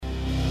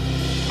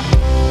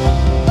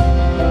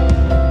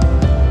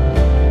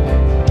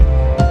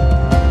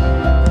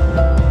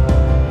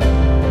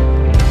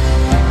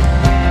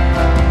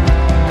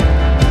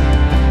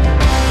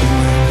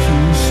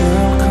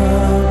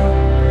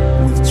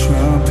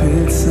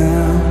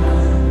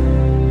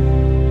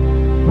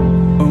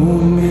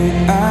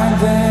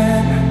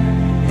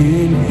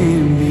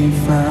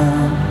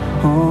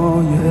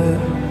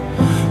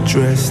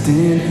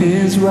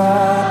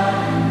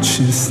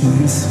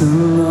righteousness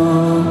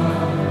alone,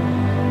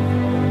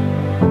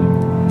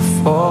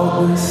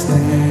 faultless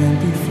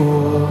stand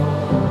before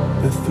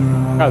the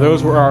throne. Now,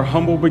 those were our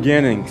humble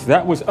beginnings.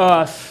 That was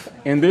us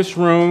in this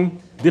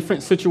room,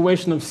 different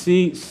situation of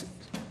seats,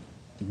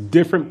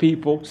 different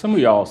people. Some of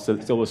y'all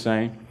still the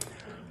same.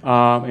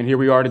 And here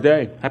we are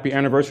today. Happy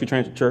anniversary,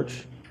 Transit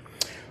Church.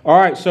 All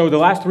right, so the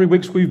last 3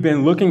 weeks we've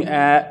been looking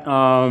at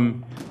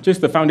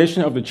just the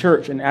foundation of the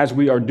church. And as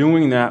we are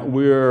doing that,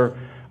 we're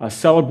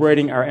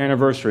celebrating our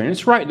anniversary. And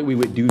it's right that we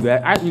would do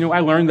that. I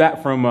learned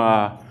that from,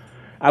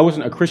 I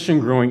wasn't a Christian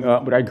growing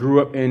up, but I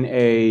grew up in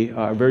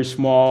a very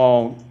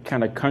small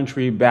kind of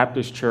country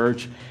Baptist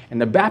church. And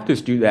the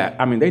Baptists do that.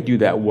 I mean, they do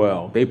that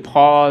well. They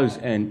pause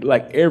and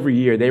like every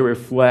year they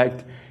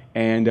reflect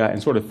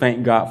and sort of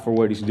thank God for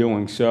what he's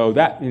doing. So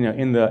that,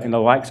 in the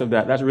likes of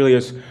that, that really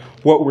is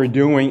what we're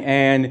doing.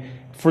 And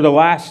for the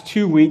last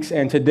 2 weeks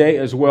and today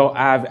as well,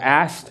 I've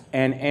asked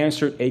and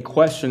answered a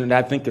question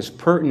that I think is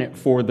pertinent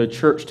for the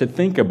church to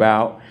think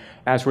about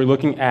as we're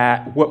looking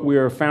at what we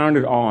are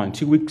founded on.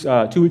 2 weeks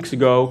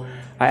ago,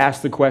 I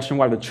asked the question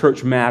why the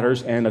church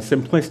matters, and a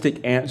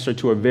simplistic answer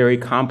to a very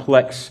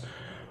complex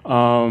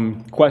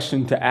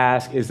question to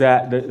ask is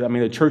that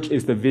the church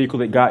is the vehicle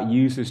that God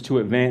uses to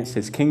advance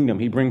his kingdom.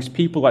 He brings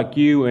people like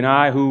you and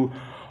I who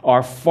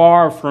are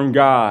far from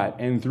God,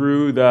 and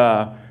through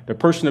the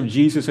person of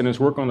Jesus and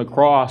his work on the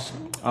cross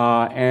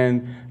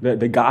and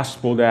the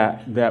gospel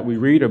that we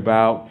read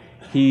about,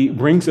 he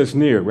brings us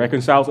near,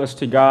 reconciles us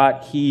to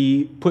God.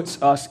 He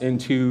puts us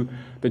into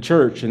the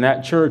church, and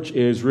that church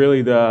is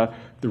really the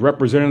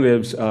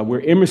representatives.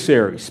 We're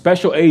emissaries,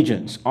 special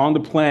agents on the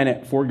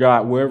planet for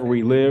God, wherever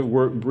we live,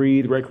 work,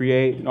 breathe,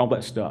 recreate, and all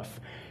that stuff.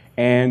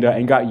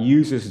 And God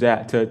uses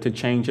that to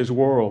change his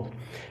world.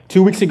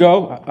 2 weeks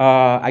ago,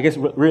 I guess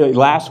really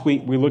last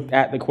week, we looked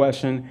at the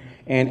question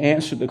and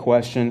answered the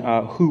question,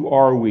 who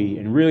are we?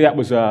 And really that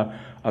was a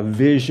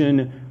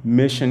vision,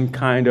 mission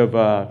kind of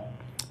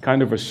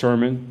a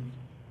sermon.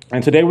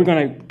 And today we're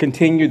going to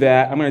continue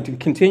that. I'm going to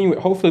continue it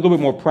hopefully a little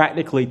bit more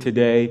practically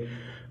today,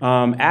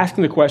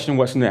 asking the question,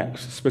 what's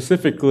next?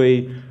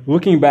 Specifically,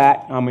 looking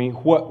back,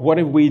 what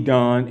have we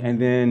done? And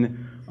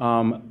then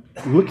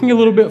looking a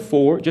little bit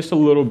forward, just a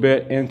little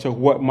bit into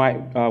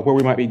where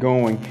we might be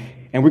going.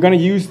 And we're going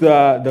to use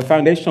the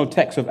foundational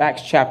text of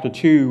Acts chapter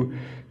 2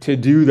 to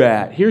do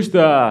that. Here's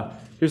the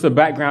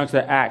background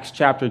to Acts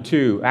chapter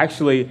 2.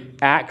 Actually,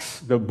 Acts,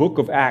 the book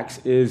of Acts,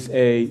 is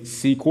a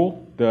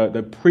sequel,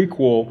 the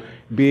prequel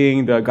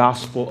being the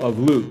Gospel of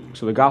Luke.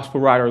 So the Gospel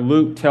writer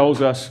Luke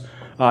tells us,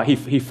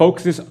 he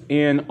focuses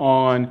in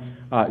on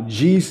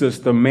Jesus,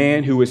 the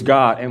man who is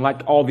God. And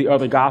like all the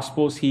other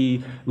Gospels,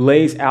 he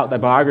lays out the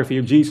biography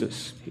of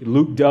Jesus.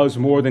 Luke does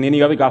more than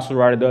any other Gospel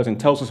writer does and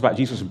tells us about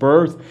Jesus'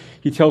 birth.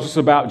 He tells us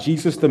about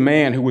Jesus, the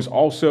man who was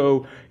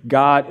also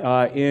God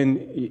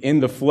in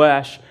the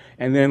flesh.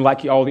 And then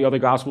like all the other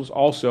Gospels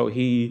also,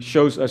 he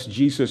shows us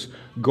Jesus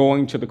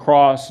going to the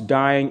cross,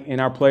 dying in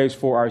our place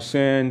for our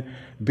sin,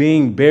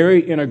 being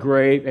buried in a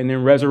grave, and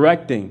then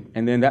resurrecting.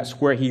 And then that's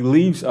where he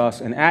leaves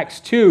us. In Acts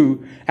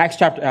 2, Acts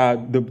chapter,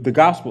 the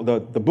Gospel, the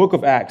book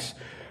of Acts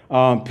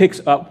picks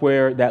up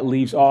where that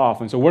leaves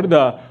off. And so what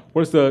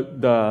does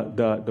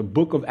the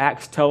book of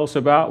Acts tell us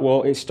about?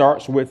 Well, it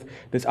starts with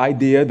this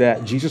idea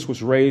that Jesus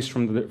was raised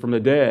from the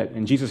dead,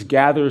 and Jesus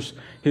gathers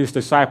his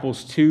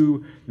disciples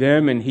to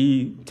them, and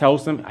he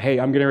tells them, "Hey,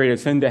 I'm getting ready to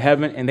ascend to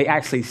heaven," and they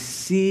actually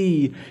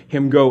see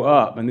him go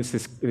up. And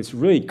this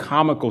really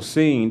comical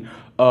scene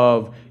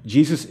of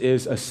Jesus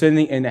is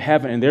ascending into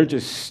heaven, and they're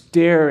just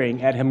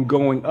staring at him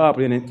going up,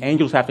 and then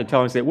angels have to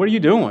tell him, say, "What are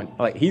you doing?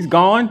 Like, he's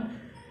gone.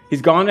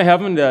 He's gone to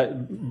heaven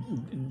to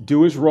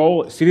do his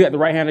role, seated at the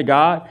right hand of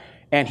God,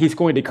 and he's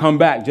going to come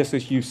back just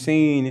as you've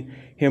seen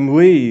him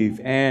leave."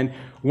 And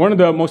one of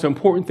the most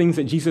important things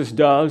that Jesus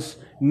does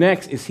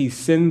next is he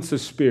sends the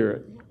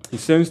Spirit. He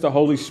sends the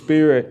Holy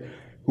Spirit,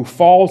 who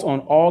falls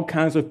on all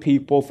kinds of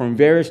people from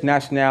various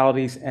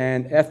nationalities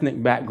and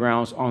ethnic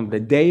backgrounds on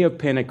the day of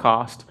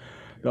Pentecost.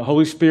 The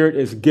Holy Spirit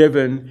is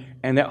given,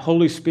 and that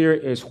Holy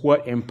Spirit is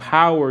what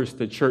empowers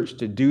the church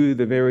to do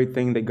the very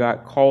thing that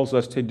God calls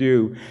us to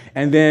do.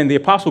 And then the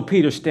Apostle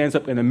Peter stands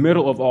up in the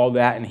middle of all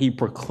that, and he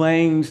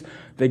proclaims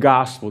the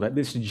gospel, that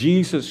this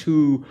Jesus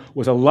who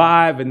was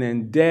alive and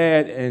then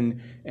dead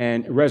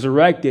and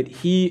resurrected,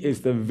 he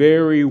is the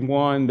very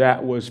one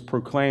that was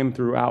proclaimed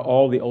throughout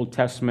all the Old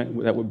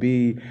Testament that would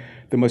be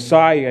the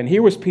Messiah. And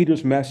here was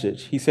Peter's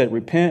message. He said,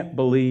 repent,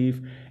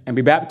 believe, and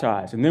be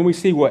baptized. And then we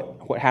see what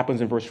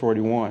happens in verse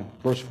 41.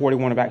 Verse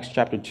 41 of Acts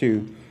chapter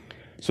 2.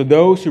 So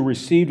those who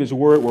received his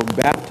word were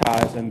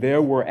baptized, and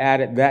there were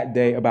added that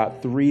day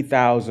about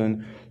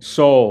 3,000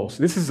 souls.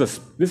 This is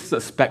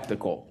a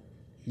spectacle.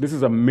 This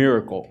is a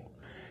miracle.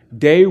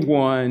 Day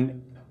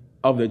one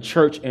of the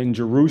church in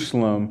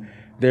Jerusalem,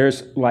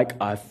 there's like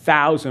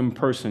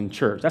 1,000-person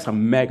church. That's a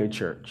mega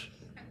church.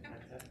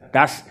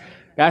 That's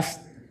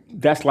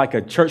like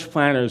a church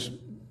planner's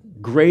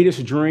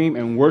greatest dream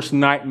and worst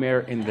nightmare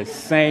in the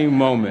same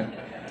moment.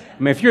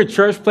 I mean, if you're a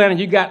church planner,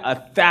 you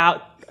got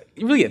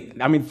really,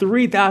 I mean,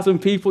 3,000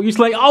 people. You're just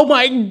like, oh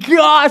my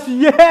gosh,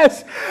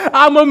 yes,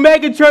 I'm a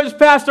mega church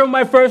pastor on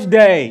my first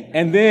day.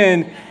 And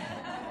then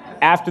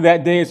after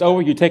that day is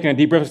over, you're taking a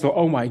deep breath and go,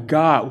 oh my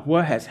God,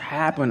 what has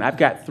happened? I've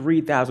got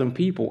 3,000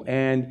 people,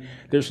 and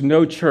there's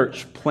no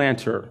church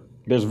planter.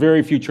 There's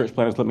very few church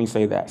planters, let me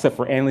say that, except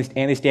for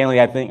Andy Stanley,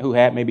 I think, who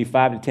had maybe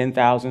 5,000 to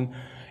 10,000,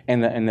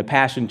 and the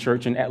Passion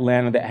Church in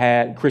Atlanta that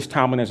had Chris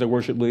Tomlin as a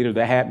worship leader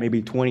that had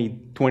maybe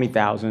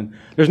 20,000.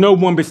 There's no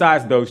one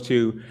besides those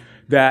two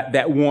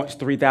that wants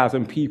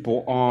 3,000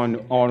 people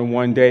on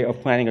one day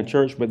of planting a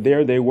church, but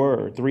there they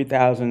were,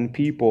 3,000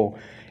 people.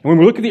 And when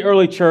we look at the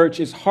early church,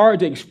 it's hard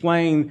to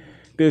explain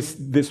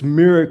this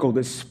miracle,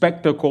 this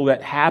spectacle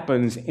that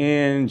happens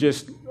in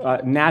just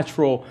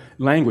natural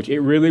language.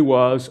 It really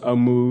was a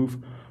move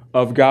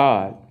of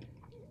God.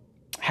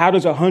 How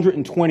does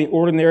 120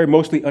 ordinary,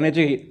 mostly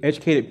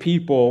uneducated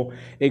people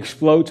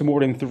explode to more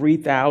than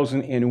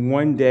 3,000 in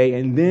one day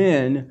and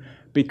then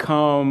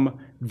become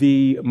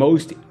the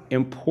most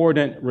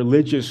important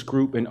religious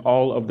group in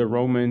all of the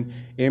Roman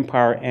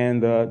Empire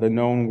and the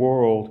known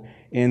world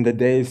in the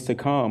days to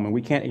come? And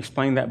we can't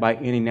explain that by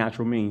any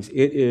natural means.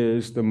 It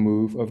is the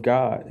move of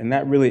God. And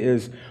that really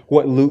is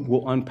what Luke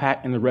will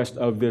unpack in the rest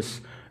of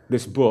this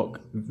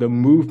book, the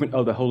movement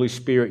of the Holy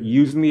Spirit,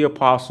 using the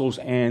apostles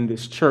and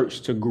this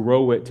church to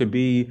grow it, to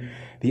be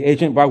the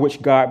agent by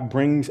which God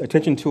brings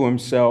attention to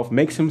himself,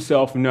 makes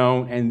himself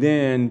known, and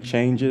then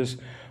changes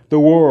the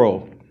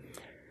world.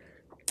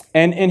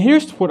 And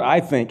here's what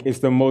I think is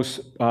the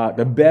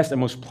best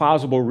and most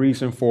plausible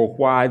reason for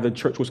why the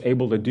church was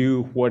able to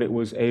do what it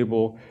was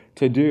able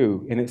to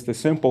do. And it's the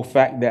simple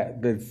fact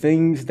that the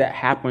things that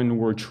happened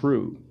were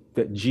true,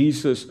 that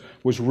Jesus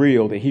was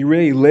real, that he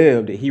really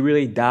lived, that he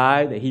really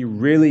died, that he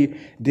really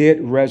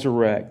did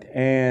resurrect.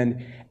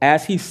 And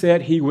as he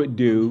said he would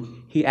do,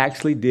 he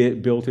actually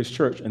did build his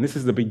church. And this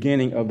is the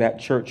beginning of that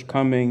church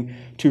coming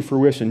to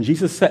fruition.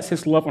 Jesus sets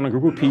his love on a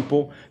group of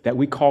people that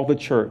we call the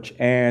church.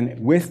 And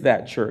with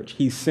that church,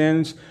 he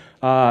sends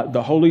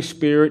the Holy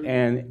Spirit,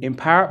 and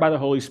empowered by the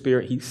Holy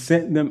Spirit, he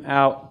sent them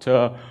out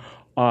to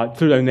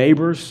their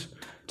neighbors,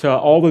 to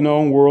all the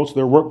known worlds,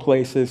 their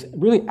workplaces,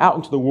 really out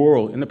into the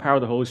world in the power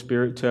of the Holy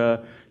Spirit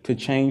to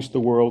change the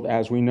world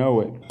as we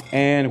know it.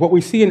 And what we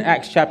see in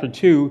Acts chapter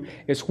 2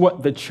 is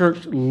what the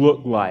church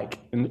looked like.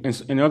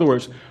 In other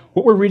words,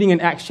 what we're reading in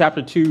Acts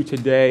chapter 2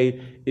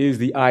 today is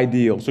the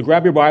ideal. So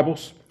grab your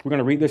Bibles. We're going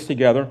to read this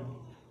together.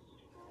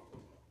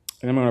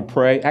 And I'm going to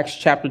pray. Acts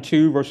chapter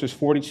 2, verses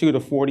 42 to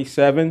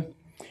 47.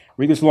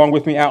 Read this along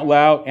with me out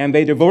loud. And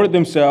they devoted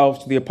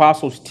themselves to the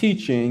apostles'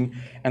 teaching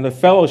and the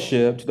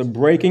fellowship, to the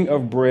breaking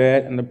of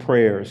bread and the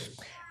prayers.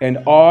 And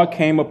awe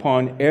came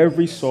upon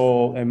every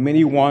soul, and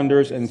many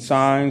wonders and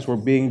signs were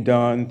being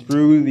done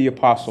through the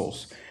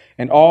apostles.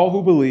 And all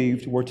who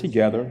believed were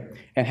together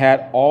and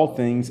had all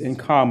things in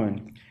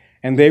common.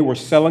 And they were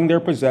selling their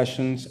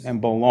possessions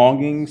and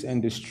belongings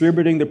and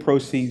distributing the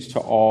proceeds to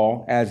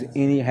all as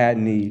any had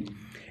need.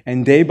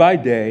 And day by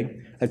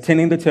day,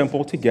 attending the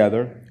temple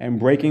together and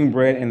breaking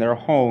bread in their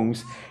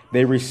homes,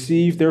 they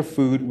received their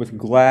food with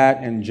glad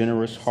and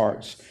generous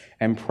hearts,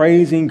 and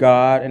praising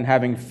God and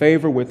having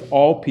favor with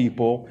all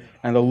people.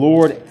 And the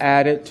Lord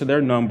added to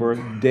their number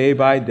day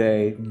by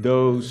day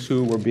those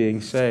who were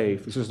being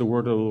saved. This is the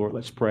word of the Lord.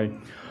 Let's pray.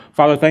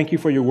 Father, thank you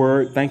for your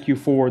word. Thank you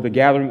for the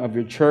gathering of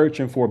your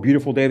church and for a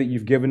beautiful day that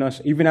you've given us.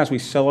 Even as we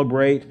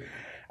celebrate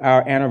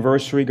our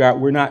anniversary,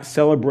 God, we're not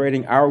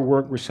celebrating our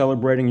work, we're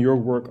celebrating your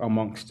work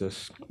amongst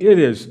us. It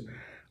is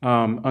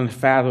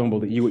unfathomable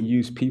that you would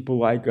use people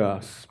like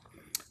us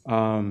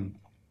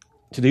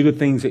to do the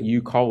things that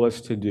you call us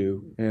to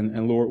do.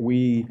 And Lord,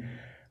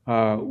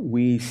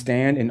 we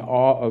stand in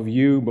awe of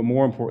you, but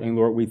more importantly,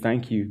 Lord, we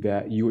thank you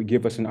that you would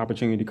give us an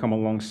opportunity to come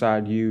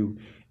alongside you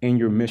in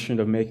your mission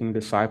of making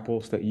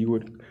disciples, that you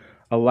would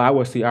allow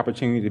us the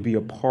opportunity to be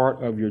a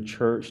part of your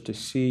church, to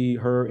see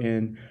her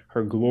in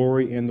her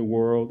glory in the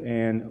world,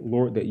 and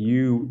Lord, that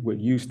you would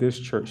use this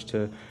church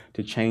to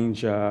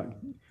change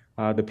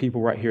the people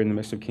right here in the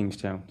midst of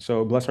Kingstown.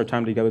 So bless our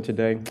time together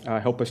today.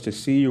 Help us to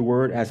see your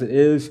word as it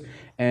is,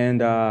 and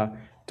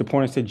to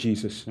point us to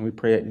Jesus. And we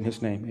pray it in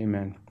his name.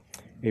 Amen.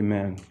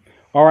 Amen.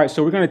 All right,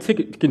 so we're going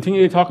to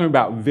continue talking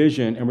about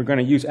vision, and we're going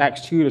to use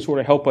Acts 2 to sort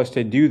of help us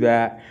to do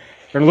that.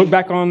 We're going to look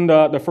back on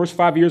the first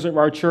 5 years of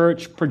our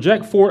church,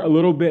 project forward a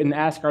little bit, and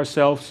ask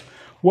ourselves,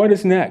 what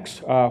is next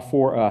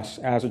for us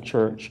as a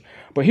church?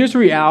 But here's the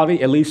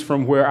reality, at least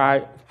from where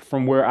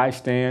I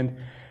stand.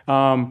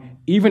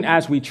 Even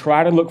as we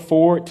try to look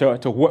forward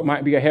to what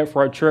might be ahead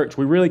for our church,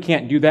 we really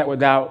can't do that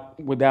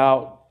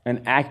without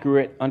an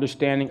accurate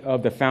understanding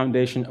of the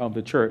foundation of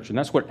the church. And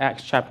that's what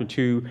Acts chapter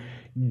 2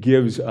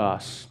 gives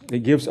us.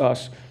 It gives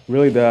us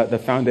really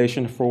the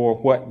foundation for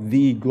what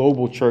the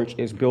global church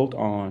is built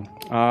on.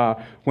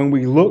 When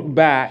we look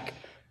back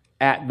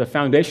at the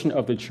foundation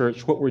of the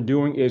church, what we're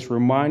doing is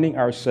reminding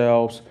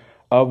ourselves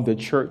of the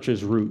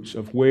church's roots,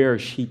 of where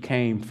she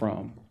came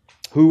from.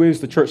 Who is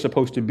the church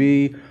supposed to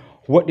be?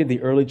 What did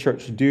the early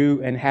church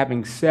do? And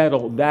having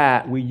settled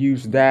that, we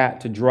use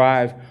that to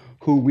drive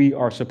who we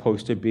are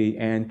supposed to be.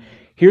 And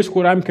Here's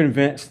what I'm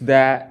convinced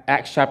that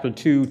Acts chapter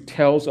 2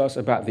 tells us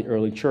about the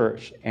early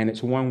church, and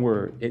it's one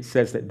word. It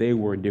says that they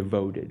were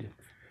devoted.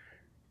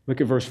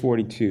 Look at verse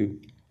 42.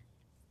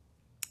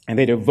 And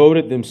they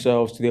devoted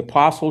themselves to the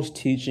apostles'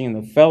 teaching and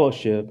the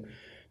fellowship,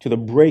 to the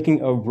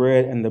breaking of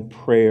bread and the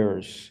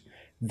prayers.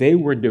 They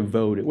were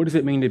devoted. What does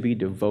it mean to be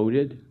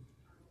devoted?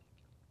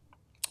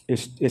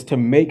 It's to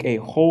make a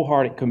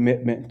wholehearted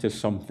commitment to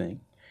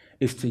something.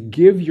 It's to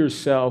give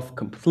yourself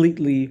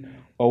completely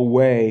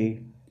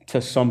away to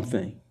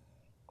something.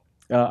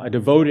 A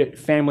devoted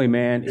family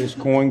man is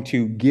going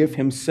to give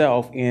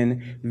himself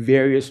in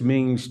various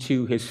means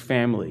to his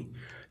family.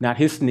 Not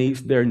his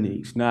needs, their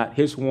needs. Not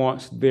his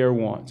wants, their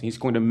wants. He's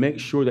going to make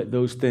sure that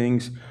those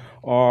things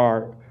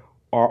are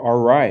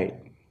right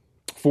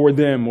for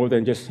them more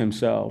than just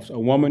himself. A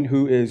woman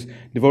who is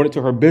devoted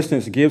to her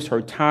business gives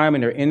her time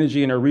and her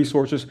energy and her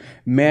resources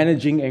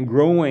managing and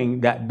growing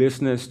that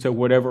business to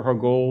whatever her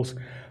goals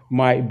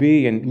might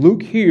be. And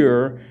Luke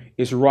here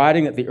is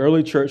writing that the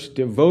early church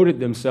devoted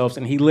themselves,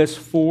 and he lists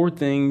 4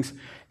 things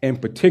in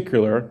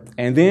particular.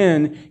 And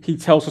then he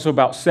tells us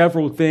about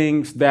several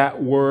things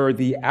that were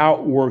the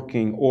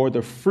outworking or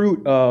the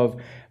fruit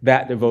of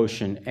that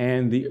devotion.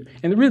 And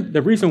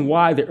the reason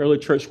why the early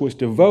church was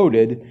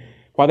devoted,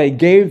 why they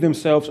gave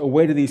themselves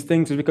away to these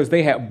things, is because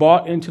they had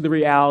bought into the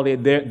reality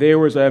that there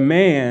was a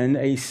man,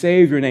 a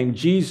Savior named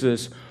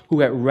Jesus, who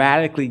had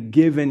radically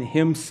given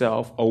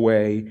himself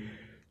away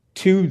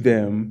to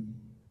them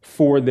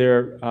for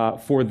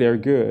their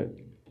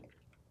good.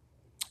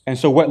 And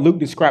so what Luke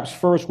describes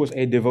first was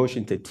a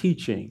devotion to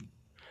teaching,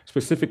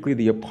 specifically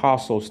the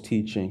apostles'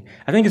 teaching.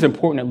 I think it's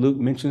important that Luke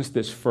mentions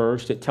this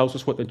first. It tells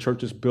us what the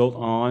church is built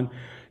on.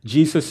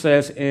 Jesus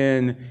says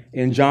in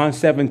John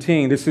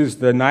 17, this is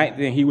the night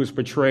that he was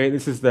betrayed,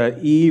 this is the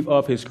eve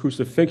of his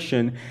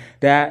crucifixion,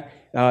 that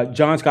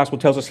John's gospel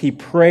tells us he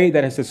prayed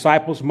that his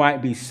disciples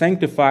might be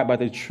sanctified by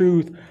the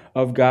truth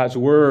of God's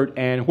word.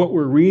 And what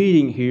we're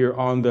reading here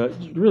on the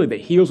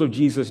heels of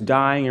Jesus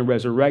dying and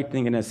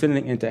resurrecting and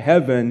ascending into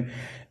heaven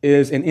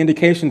is an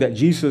indication that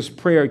Jesus'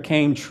 prayer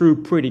came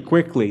true pretty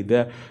quickly.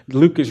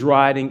 Luke is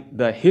writing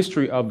the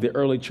history of the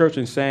early church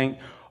and saying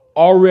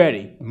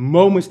already,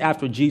 moments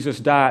after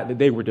Jesus died, that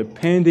they were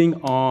depending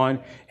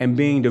on and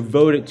being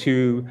devoted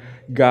to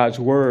God's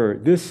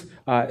word.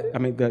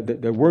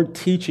 The word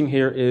teaching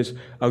here is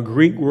a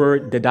Greek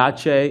word,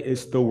 didache,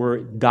 is the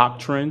word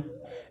doctrine.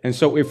 And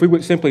so if we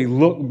would simply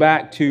look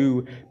back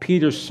to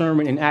Peter's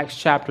sermon in Acts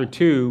chapter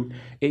 2,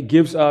 it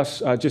gives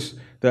us just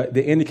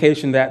the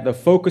indication that the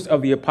focus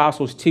of the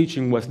apostles'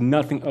 teaching was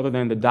nothing other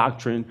than the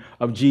doctrine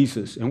of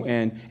Jesus.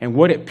 And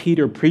what did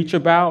Peter preach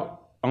about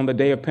on the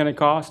day of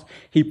Pentecost?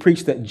 He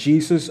preached that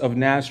Jesus of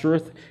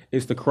Nazareth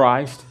is the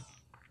Christ,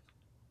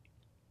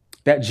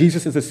 that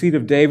Jesus is the seed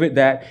of David,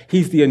 that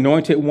he's the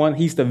anointed one.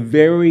 He's the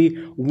very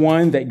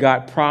one that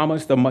God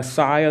promised, the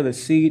Messiah, the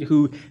seed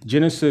who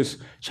Genesis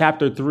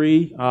chapter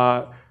 3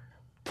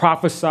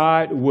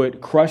 prophesied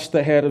would crush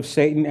the head of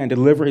Satan and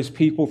deliver his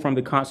people from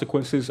the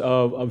consequences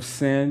of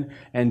sin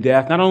and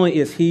death. Not only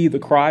is he the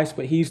Christ,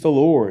 but he's the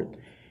Lord,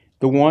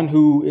 the one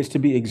who is to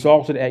be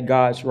exalted at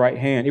God's right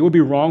hand. It would be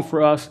wrong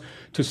for us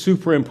to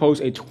superimpose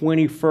a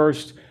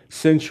 21st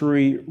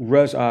century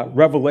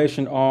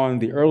revelation on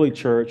the early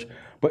church,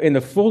 but in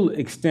the full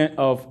extent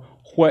of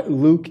what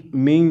Luke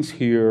means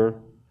here,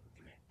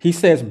 he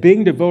says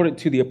being devoted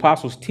to the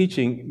apostles'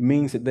 teaching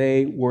means that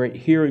they were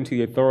adhering to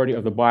the authority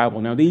of the Bible.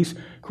 Now, these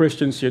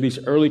Christians here, these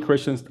early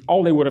Christians,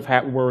 all they would have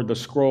had were the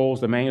scrolls,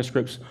 the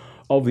manuscripts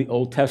of the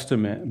Old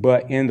Testament.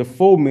 But in the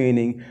full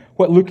meaning,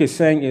 what Luke is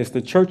saying is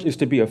the church is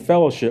to be a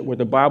fellowship where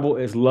the Bible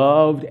is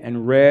loved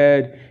and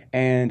read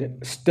and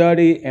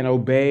studied and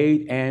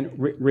obeyed and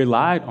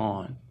relied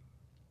on.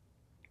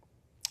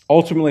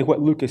 Ultimately, what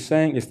Luke is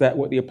saying is that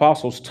what the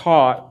apostles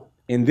taught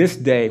in this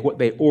day, what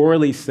they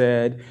orally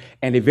said,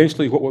 and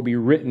eventually what will be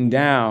written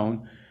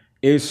down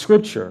is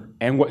Scripture.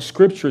 And what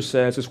Scripture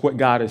says is what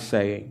God is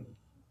saying.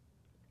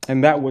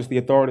 And that was the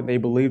authority they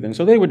believed in.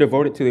 So they were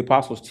devoted to the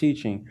apostles'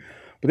 teaching.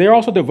 But they are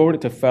also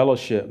devoted to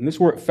fellowship. And this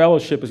word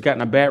fellowship has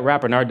gotten a bad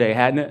rap in our day,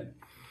 hasn't it?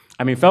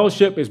 I mean,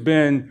 fellowship has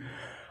been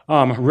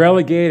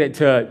relegated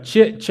to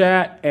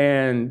chit-chat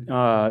and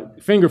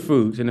finger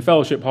foods in the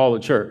fellowship hall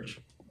of church.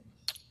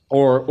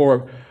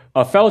 Or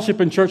a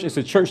fellowship in church is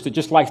a church that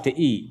just likes to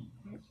eat.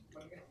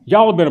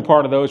 Y'all have been a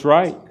part of those,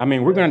 right? I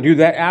mean, we're going to do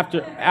that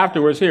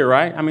afterwards here,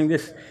 right? I mean,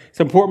 it's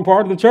an important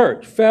part of the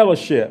church,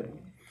 fellowship.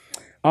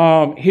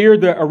 Here,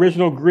 the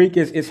original Greek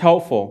is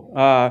helpful.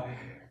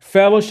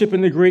 Fellowship in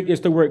the Greek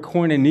is the word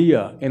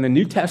koinonia. In the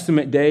New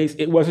Testament days,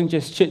 it wasn't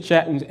just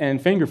chit-chat and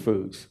finger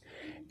foods.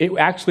 It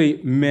actually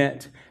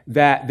meant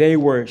that they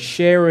were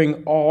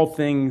sharing all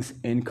things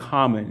in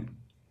common.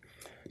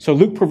 So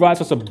Luke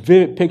provides us a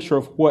vivid picture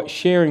of what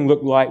sharing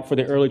looked like for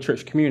the early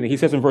church community. He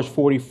says in verse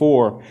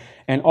 44,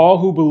 and all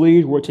who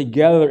believed were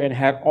together and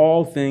had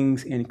all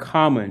things in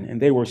common,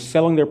 and they were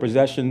selling their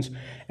possessions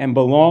and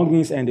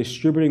belongings and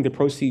distributing the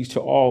proceeds to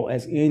all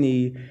as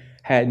any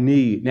had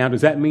need. Now,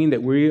 does that mean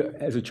that we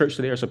as a church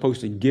today are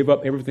supposed to give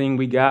up everything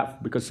we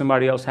got because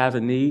somebody else has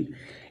a need?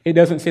 It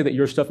doesn't say that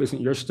your stuff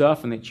isn't your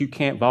stuff and that you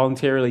can't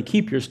voluntarily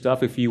keep your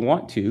stuff if you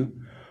want to.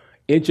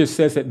 It just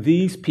says that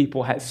these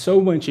people had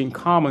so much in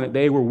common that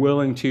they were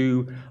willing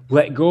to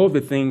let go of the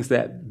things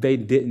that they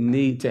didn't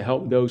need to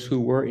help those who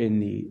were in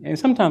need. And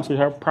sometimes they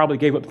probably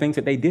gave up things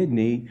that they did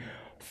need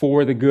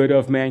for the good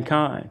of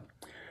mankind.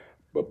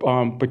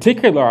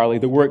 Particularly,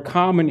 the word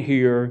common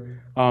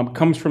here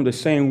comes from the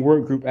same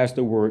word group as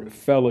the word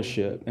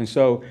fellowship. And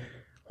so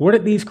what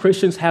did these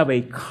Christians have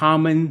a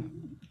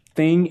common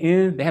thing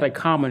in? They had a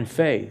common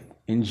faith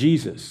in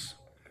Jesus.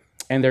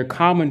 And their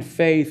common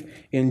faith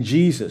in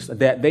Jesus,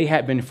 that they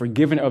had been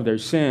forgiven of their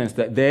sins,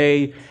 that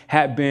they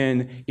had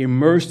been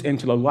immersed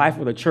into the life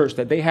of the church,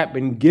 that they had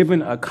been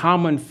given a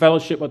common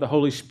fellowship of the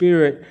Holy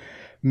Spirit,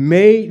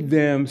 made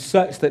them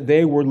such that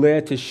they were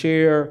led to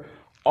share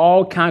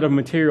all kind of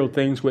material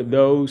things with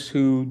those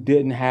who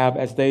didn't have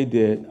as they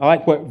did. I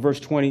like what verse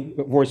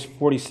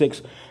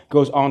 46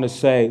 goes on to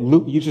say.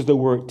 Luke uses the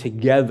word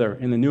together.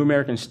 In the New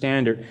American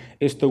Standard,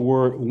 it's the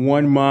word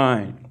one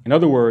mind. In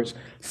other words,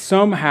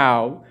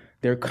 somehow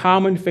their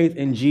common faith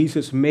in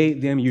Jesus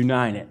made them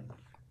united.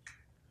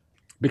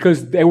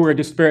 Because they were a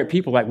disparate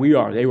people like we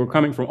are. They were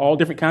coming from all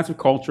different kinds of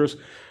cultures,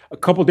 a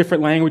couple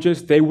different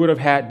languages. They would have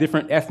had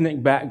different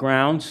ethnic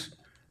backgrounds,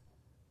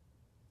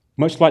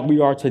 much like we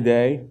are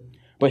today.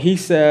 But he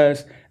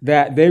says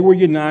that they were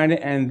united,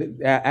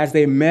 and as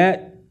they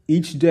met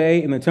each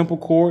day in the temple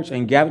courts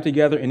and gathered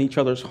together in each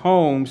other's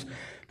homes,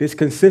 this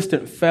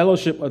consistent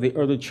fellowship of the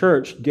early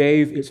church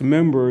gave its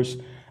members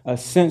a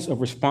sense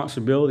of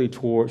responsibility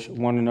towards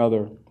one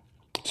another.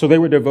 So they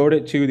were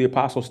devoted to the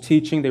apostles'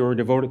 teaching. They were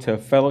devoted to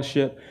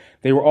fellowship.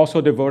 They were also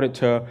devoted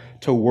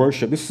to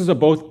worship. This is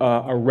both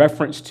a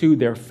reference to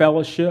their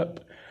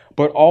fellowship,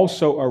 but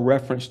also a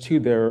reference to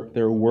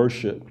their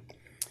worship.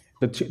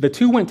 The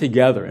two went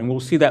together, and we'll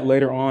see that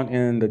later on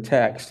in the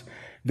text.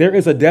 There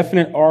is a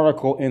definite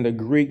article in the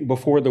Greek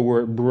before the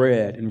word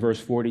bread in verse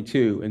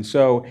 42. And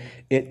so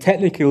it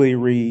technically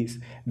reads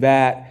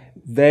that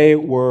they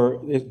were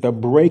the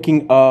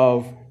breaking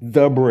of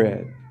the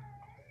bread.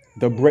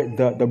 The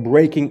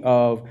breaking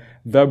of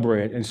the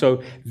bread. And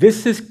so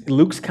this is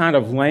Luke's kind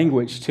of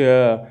language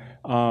to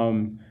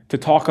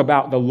talk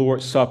about the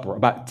Lord's Supper,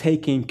 about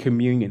taking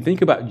communion.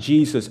 Think about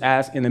Jesus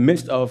as in the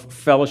midst of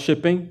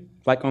fellowshipping,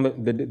 like on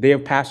the day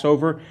of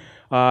Passover,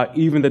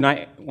 even the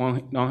night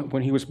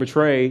when he was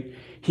betrayed,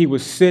 he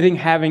was sitting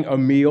having a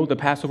meal, the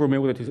Passover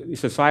meal with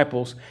his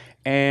disciples,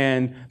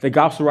 and the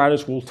gospel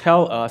writers will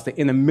tell us that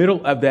in the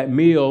middle of that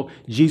meal,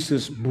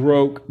 Jesus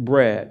broke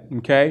bread,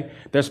 okay?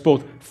 There's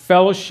both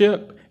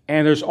fellowship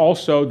and there's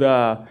also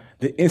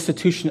the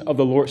institution of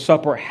the Lord's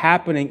Supper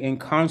happening in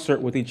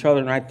concert with each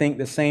other. And I think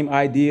the same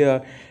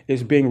idea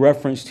is being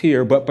referenced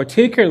here. But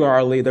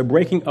particularly, the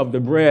breaking of the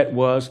bread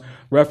was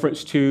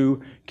reference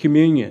to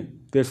communion.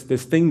 This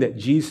thing that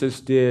Jesus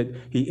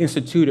did, he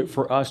instituted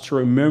for us to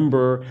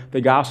remember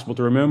the gospel,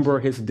 to remember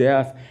his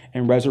death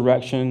and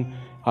resurrection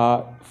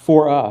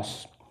for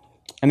us.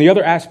 And the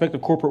other aspect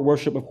of corporate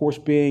worship, of course,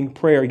 being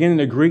prayer. Again, in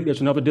the Greek, there's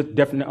another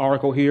definite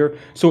article here.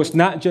 So it's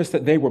not just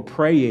that they were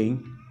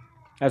praying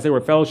as they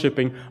were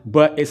fellowshipping,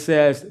 but it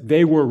says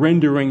they were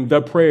rendering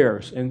the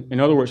prayers. In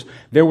other words,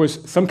 there was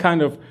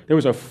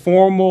a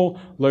formal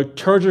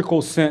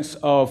liturgical sense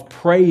of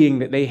praying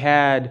that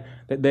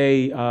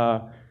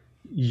they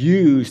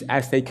used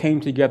as they came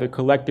together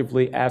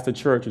collectively as the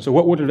church. And so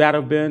what would that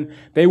have been?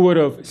 They would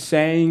have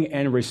sang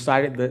and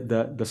recited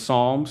the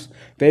Psalms.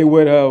 They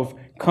would have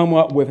come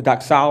up with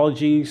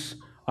doxologies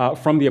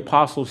from the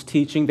apostles'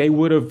 teaching. They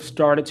would have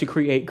started to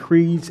create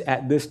creeds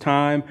at this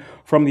time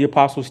from the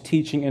apostles'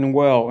 teaching and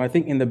well. I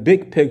think in the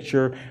big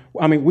picture,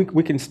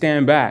 we can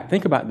stand back.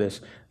 Think about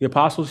this. The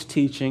apostles'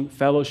 teaching,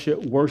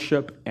 fellowship,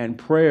 worship, and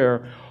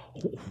prayer.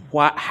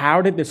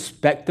 How did the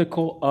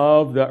spectacle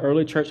of the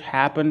early church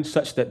happen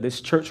such that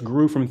this church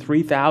grew from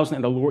 3,000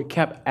 and the Lord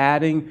kept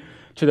adding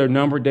to their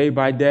number day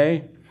by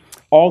day?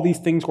 All these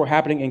things were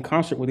happening in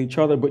concert with each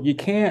other, but you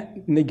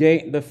can't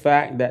negate the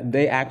fact that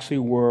they actually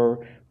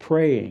were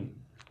praying.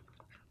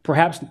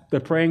 Perhaps the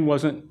praying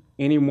wasn't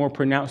any more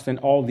pronounced than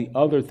all the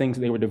other things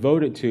that they were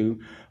devoted to,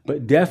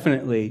 but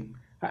definitely,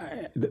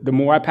 the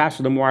more I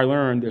pastor, the more I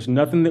learn. There's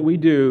nothing that we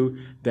do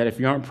that if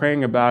you aren't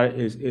praying about it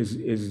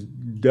is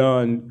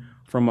done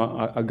from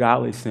a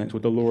godly sense,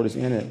 with the Lord is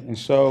in it. And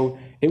so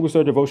it was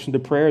their devotion to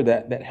prayer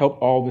that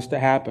helped all this to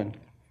happen.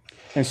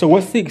 And so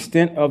what's the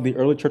extent of the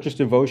early church's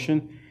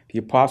devotion? The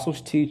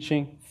apostles'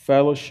 teaching,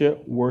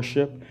 fellowship,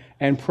 worship,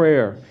 and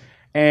prayer.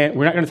 And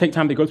we're not going to take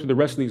time to go through the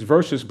rest of these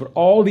verses, but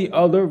all the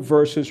other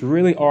verses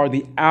really are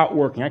the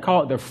outworking. I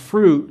call it the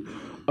fruit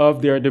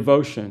of their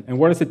devotion. And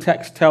what does the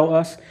text tell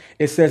us?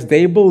 It says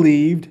they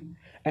believed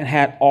and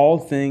had all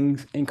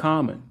things in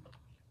common.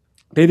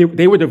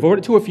 They were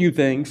devoted to a few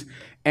things,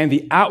 and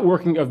the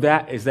outworking of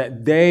that is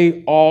that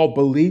they all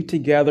believed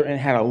together and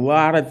had a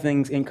lot of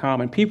things in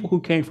common. People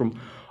who came from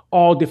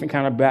all different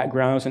kind of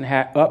backgrounds and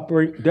had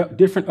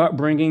different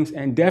upbringings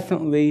and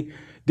definitely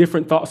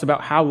different thoughts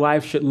about how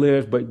life should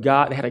live, but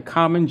God had a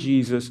common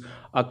Jesus,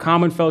 a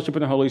common fellowship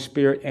in the Holy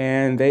Spirit,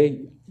 and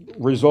they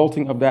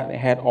resulting of that, they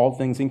had all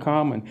things in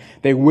common.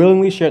 They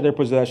willingly shared their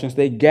possessions.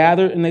 They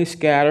gathered and they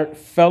scattered,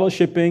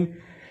 fellowshipping.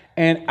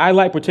 And I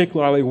like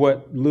particularly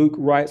what Luke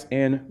writes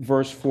in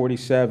verse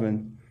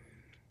 47.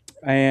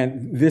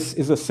 And this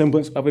is a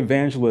semblance of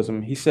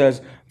evangelism. He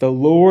says, the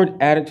Lord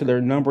added to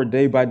their number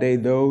day by day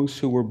those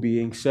who were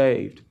being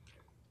saved.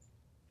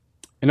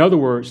 In other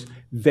words,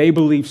 they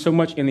believed so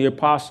much in the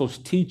apostles'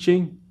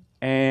 teaching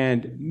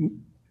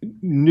and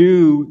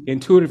knew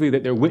intuitively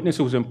that their witness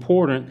was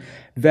important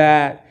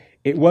that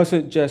it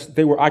wasn't just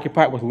they were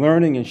occupied with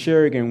learning and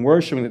sharing and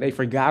worshiping, that they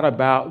forgot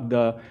about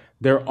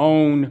their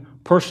own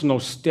personal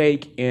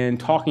stake in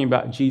talking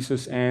about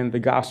Jesus and the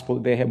gospel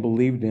that they had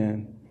believed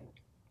in.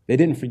 They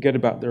didn't forget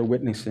about their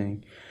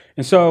witnessing.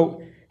 And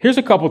so here's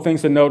a couple of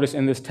things to notice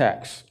in this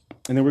text,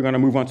 and then we're going to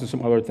move on to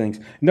some other things.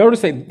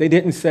 Notice they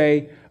didn't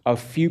say a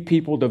few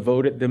people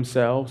devoted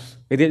themselves.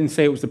 They didn't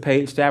say it was the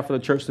paid staff of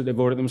the church that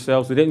devoted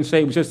themselves. They didn't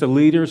say it was just the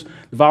leaders,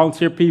 the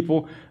volunteer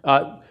people,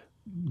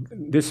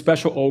 this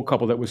special old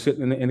couple that was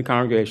sitting in the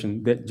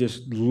congregation that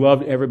just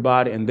loved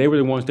everybody, and they were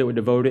the ones that were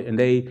devoted, and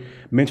they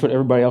mentored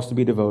everybody else to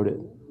be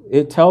devoted.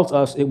 It tells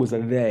us it was a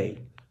they.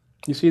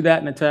 You see that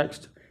in the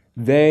text?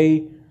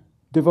 They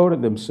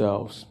devoted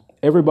themselves.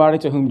 Everybody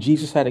to whom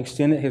Jesus had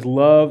extended his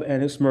love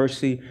and his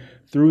mercy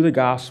through the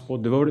gospel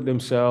devoted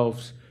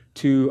themselves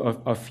to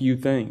a few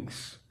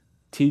things: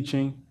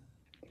 teaching,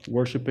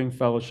 worshiping,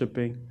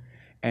 fellowshipping,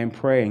 and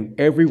praying.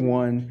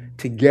 Everyone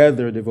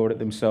together devoted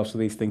themselves to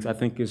these things, I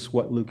think is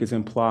what Luke is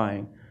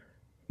implying.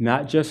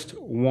 Not just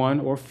one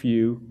or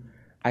few.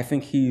 I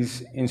think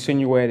he's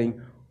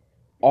insinuating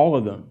all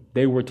of them.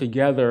 They were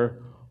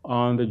together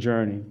on the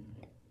journey.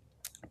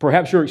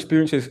 Perhaps your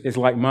experience is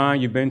like mine.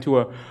 You've been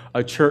to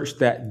a church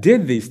that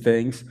did these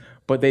things,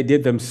 but they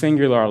did them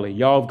singularly.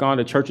 Y'all have gone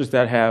to churches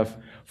that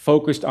have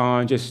focused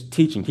on just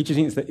teaching.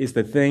 Teaching is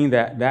the thing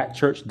that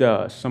church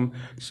does.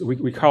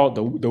 We call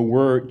it the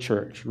word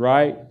church,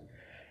 right?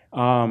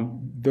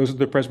 Those are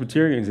the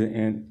Presbyterians,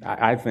 and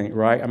I think,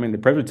 right? I mean, the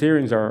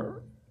Presbyterians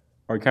are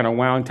kind of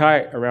wound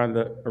tight around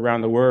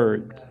the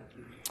word.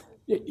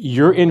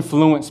 You're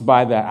influenced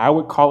by that. I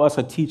would call us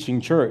a teaching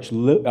church.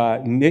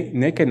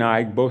 Nick and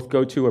I both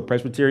go to a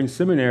Presbyterian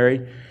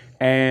seminary,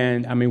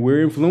 and I mean,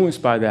 we're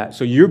influenced by that.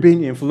 So you're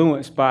being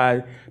influenced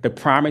by the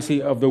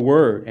primacy of the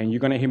word, and you're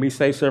going to hear me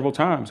say several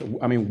times,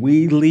 I mean,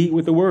 we lead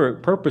with the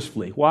word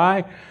purposefully.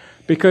 Why?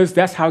 Because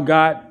that's how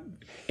God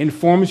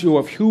informs you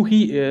of who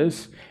he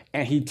is,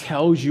 and he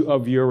tells you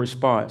of your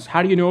response.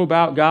 How do you know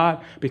about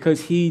God?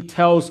 Because he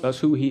tells us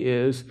who he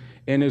is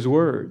in his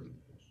word.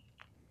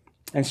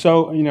 And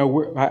so, you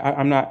know,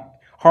 I'm not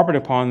harping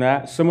upon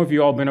that. Some of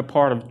you all have been a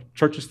part of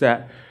churches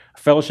that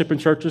fellowship in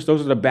churches.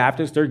 Those are the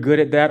Baptists. They're good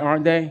at that,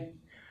 aren't they?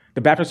 The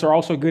Baptists are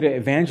also good at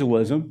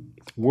evangelism,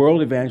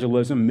 world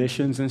evangelism,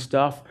 missions and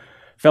stuff.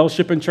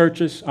 Fellowship in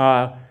churches,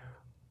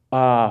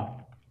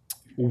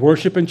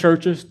 worship in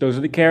churches. Those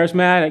are the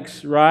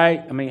charismatics,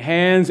 right? I mean,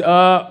 hands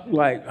up,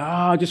 like,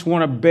 I just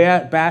want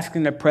to bask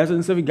in the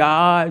presence of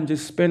God and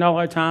just spend all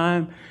our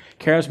time.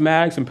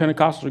 Charismatics and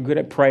Pentecostals are good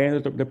at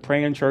praying. They're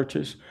praying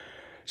churches.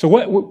 So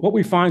what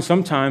we find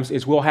sometimes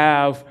is we'll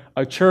have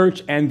a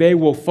church and they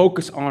will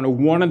focus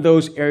on one of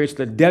those areas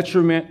to the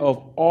detriment of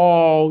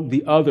all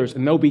the others.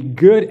 And they'll be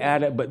good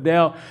at it, but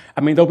they'll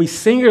be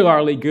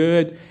singularly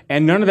good,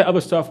 and none of the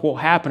other stuff will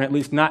happen, at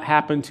least not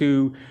happen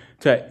to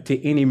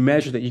any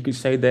measure that you could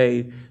say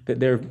that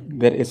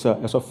it's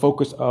a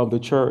focus of the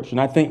church.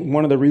 And I think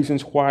one of the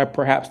reasons why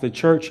perhaps the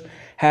church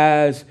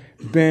has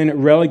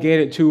been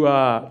relegated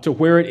to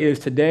where it is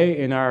today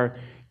in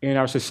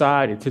our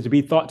society, to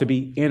be thought to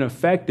be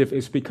ineffective,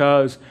 is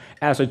because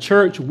as a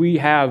church, we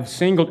have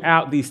singled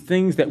out these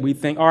things that we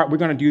think, all right, we're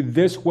going to do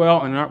this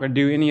well and not going to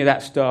do any of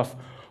that stuff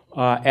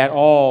at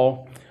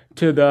all,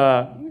 to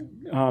the,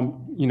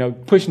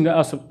 pushing the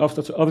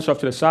other stuff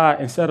to the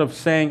side, instead of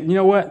saying, you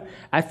know what,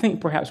 I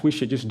think perhaps we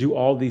should just do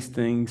all these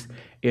things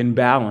in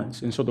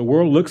balance. And so the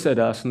world looks at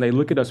us and they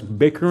look at us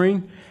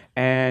bickering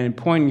and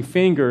pointing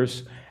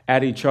fingers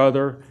at each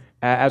other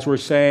as we're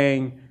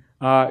saying,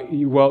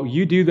 well,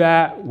 you do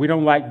that, we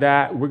don't like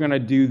that, we're going to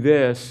do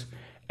this,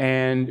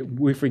 and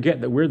we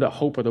forget that we're the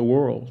hope of the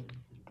world.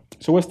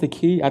 So what's the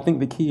key? I think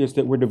the key is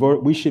that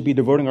we should be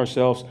devoting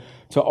ourselves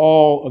to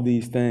all of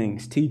these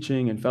things: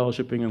 teaching and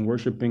fellowshipping and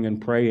worshiping and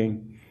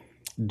praying,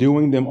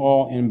 doing them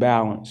all in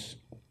balance.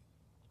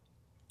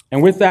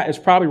 And with that, it's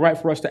probably right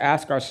for us to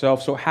ask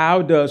ourselves, so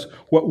how does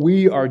what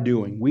we are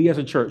doing, we as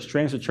a church,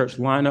 Transit Church,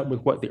 line up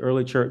with what the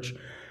early church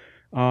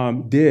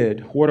did?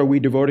 What are we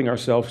devoting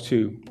ourselves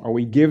to? Are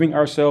we giving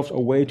ourselves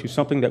away to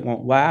something that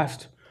won't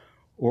last,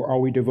 or are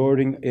we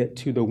devoting it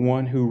to the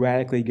one who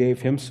radically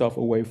gave himself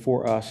away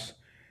for us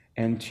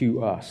and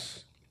to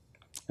us?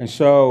 And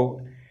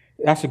so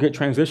that's a good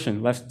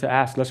transition. Let's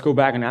go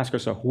back and ask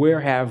ourselves, where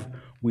have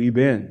we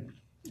been?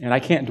 And I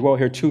can't dwell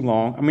here too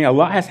long. I mean, a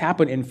lot has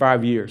happened in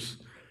 5 years.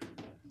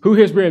 Who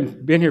has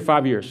been here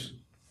 5 years?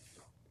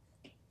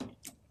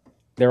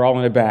 They're all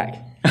in the back.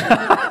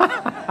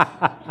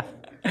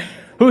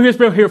 Who here's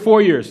been here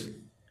 4 years?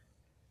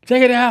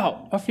 Check it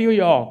out. A few of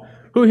y'all.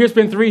 Who here's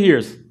been 3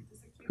 years?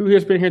 Who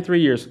here's been here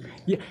 3 years?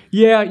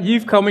 Yeah,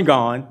 you've come and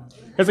gone.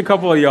 There's a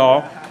couple of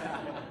y'all.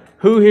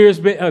 Who here's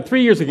been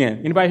 3 years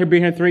again? Anybody here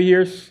been here 3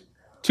 years?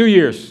 2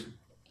 years?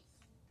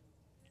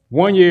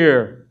 1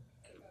 year?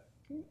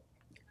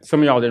 Some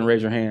of y'all didn't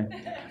raise your hand.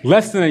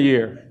 Less than a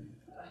year.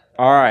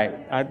 All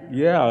right.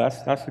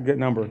 That's a good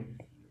number.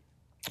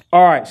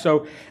 All right.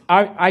 So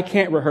I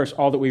can't rehearse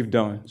all that we've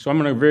done. So I'm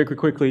going to very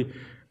quickly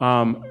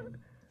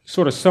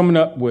sort of sum it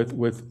up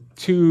with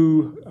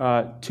two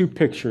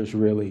pictures,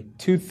 really,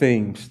 two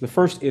themes. The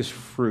first is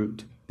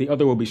fruit. The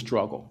other will be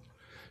struggle.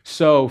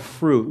 So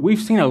fruit.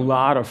 We've seen a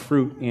lot of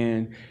fruit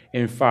in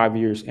 5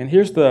 years. And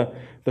here's the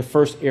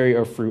first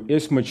area of fruit.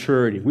 It's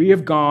maturity. We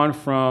have gone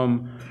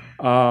from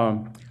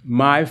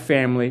my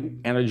family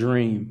and a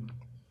dream.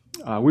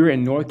 We were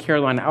in North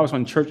Carolina. I was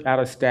on church out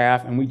of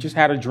staff, and we just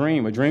had a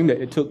dream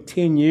that it took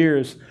 10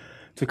 years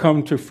to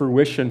come to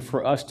fruition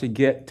for us to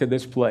get to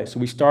this place. So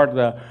we started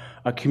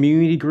a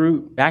community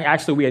group.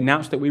 Actually, we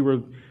announced that we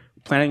were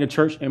planning a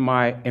church in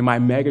my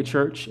mega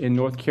church in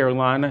North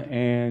Carolina,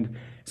 and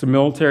it's a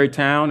military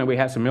town, and we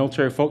had some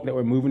military folk that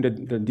were moving to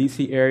the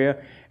D.C. area,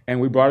 and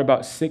we brought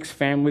about 6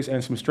 families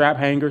and some strap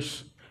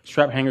hangers.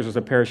 Strap hangers is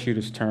a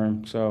parachutist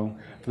term, so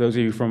for those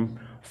of you from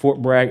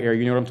Fort Bragg area,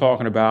 you know what I'm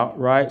talking about,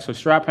 right? So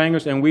strap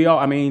hangers, and we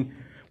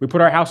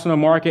put our house on the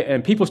market,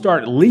 and people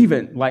started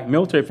leaving, like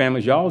military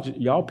families.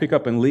 Y'all pick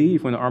up and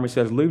leave when the Army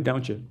says leave,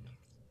 don't you?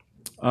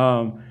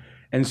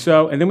 And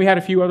then we had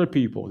a few other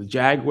people, the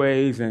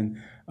Jagways and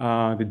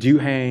the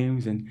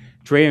Duhames, and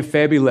Dre and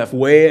Febby left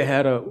way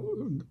ahead of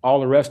all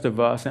the rest of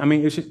us. I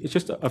mean, it's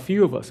just a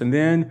few of us. And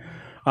then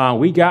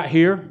we got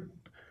here.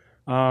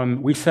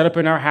 We set up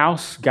in our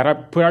house,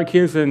 put our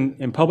kids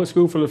in public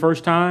school for the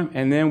first time,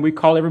 and then we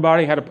called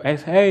everybody,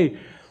 hey,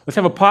 let's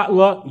have a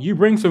potluck. You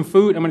bring some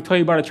food. I'm going to tell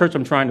you about a church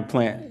I'm trying to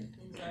plant.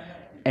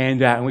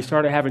 And we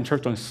started having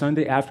church on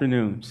Sunday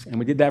afternoons, and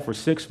we did that for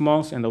 6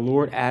 months, and the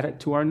Lord added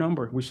to our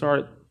number. We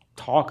started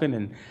talking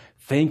and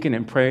thinking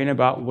and praying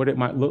about what it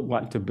might look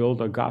like to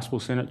build a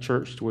gospel-centered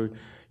church where,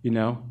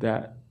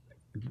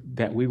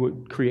 that we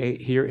would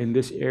create here in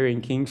this area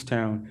in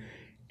Kingstown.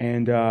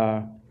 And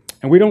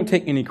we don't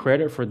take any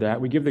credit for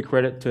that. We give the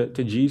credit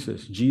to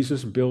Jesus.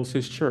 Jesus builds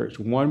his church,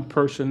 one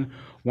person,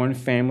 one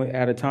family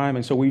at a time.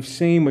 And so we've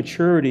seen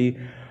maturity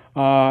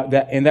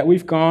that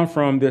we've gone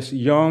from this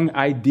young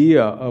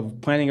idea of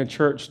planting a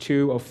church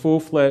to a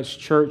full-fledged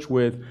church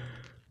with,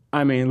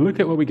 look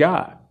at what we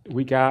got.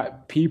 We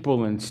got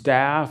people and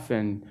staff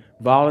and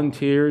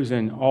volunteers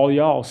and all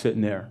y'all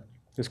sitting there.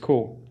 It's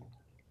cool.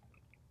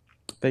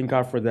 Thank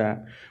God for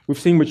that. We've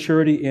seen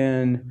fruit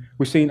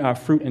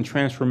and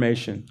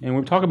transformation. And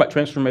when we talk about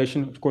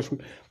transformation, of course, we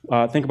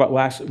think about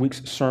last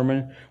week's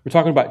sermon. We're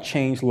talking about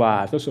changed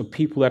lives. Those are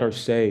people that are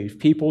saved,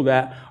 people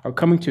that are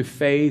coming to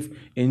faith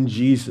in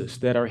Jesus,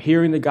 that are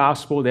hearing the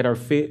gospel, that are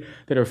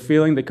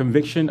feeling the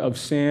conviction of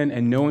sin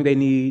and knowing they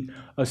need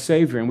a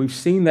Savior. And we've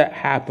seen that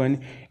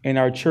happen in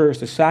our church.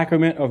 The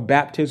sacrament of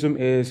baptism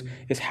is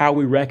how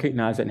we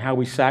recognize it and how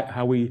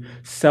we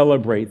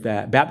celebrate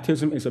that.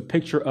 Baptism is a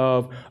picture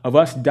of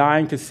us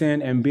dying to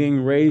sin and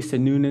being raised to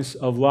newness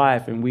of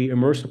life. And we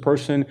immerse a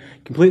person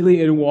completely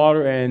in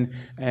water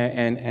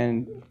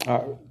and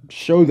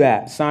show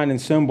that sign and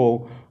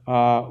symbol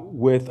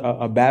with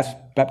a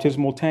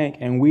baptismal tank.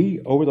 And we,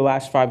 over the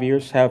last 5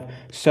 years, have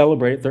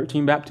celebrated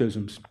 13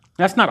 baptisms.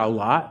 That's not a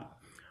lot,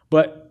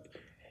 but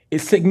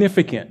it's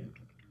significant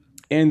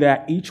in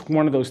that each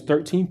one of those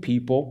 13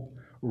 people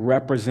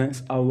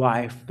represents a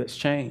life that's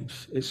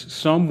changed. It's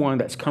someone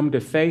that's come to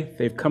faith.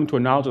 They've come to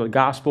a knowledge of the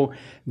gospel.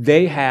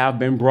 They have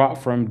been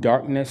brought from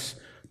darkness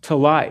to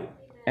light,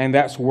 and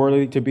that's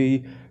worthy to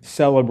be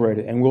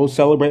celebrated. And we'll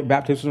celebrate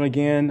baptism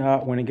again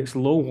when it gets a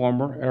little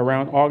warmer at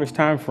around August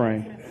time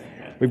frame.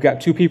 We've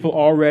got 2 people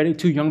already,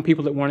 2 young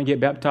people that want to get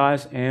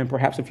baptized, and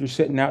perhaps if you're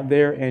sitting out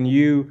there and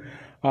you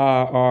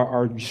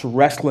are just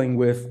wrestling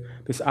with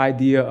this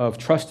idea of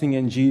trusting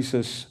in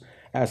Jesus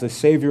as a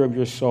Savior of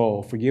your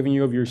soul, forgiving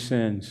you of your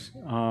sins,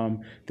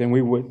 then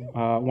we would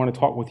want to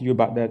talk with you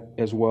about that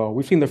as well.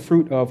 We've seen the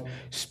fruit of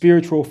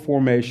spiritual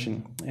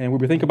formation. And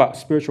when we think about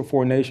spiritual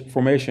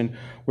formation,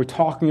 we're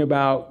talking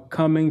about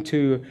coming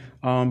to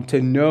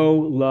know,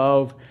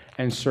 love,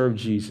 and serve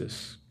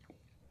Jesus.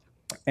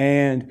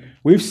 And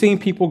we've seen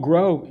people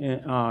grow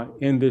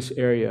in this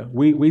area.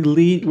 We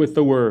lead with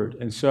the word.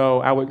 And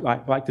so I would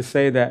like to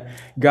say that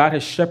God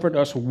has shepherded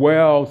us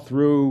well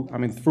through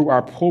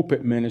our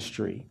pulpit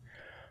ministry.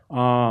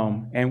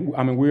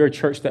 We're a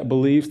church that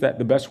believes that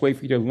the best way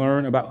for you to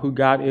learn about who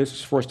God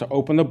is for us to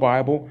open the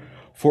Bible,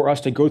 for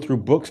us to go through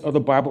books of the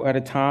Bible at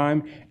a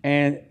time,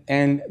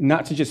 and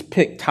not to just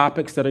pick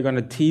topics that are going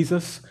to tease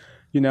us.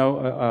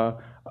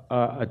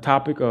 A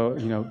topic of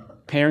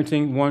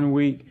parenting one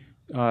week,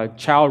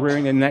 child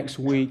rearing the next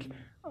week,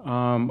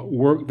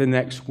 work the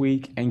next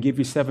week, and give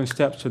you 7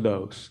 steps to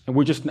those. And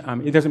we're just,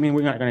 it doesn't mean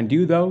we're not going to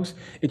do those.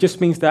 It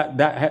just means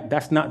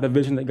that's not the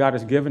vision that God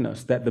has given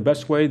us, that the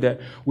best way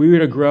that we are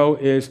to grow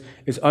is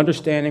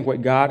understanding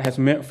what God has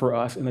meant for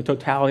us in the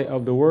totality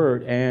of the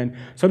Word. And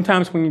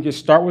sometimes when you just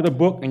start with a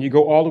book and you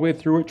go all the way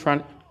through it,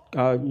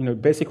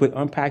 basically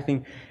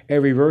unpacking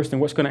every verse. And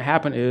what's going to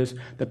happen is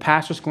the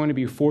pastor's going to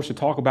be forced to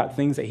talk about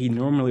things that he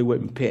normally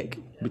wouldn't pick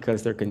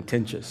because they're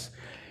contentious.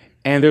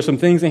 And there's some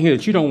things in here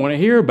that you don't want to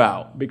hear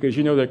about because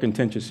you know they're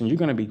contentious and you're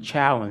going to be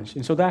challenged.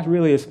 And so that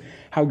really is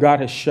how God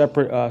has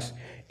shepherded us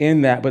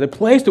in that. But the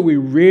place that we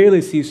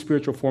really see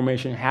spiritual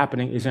formation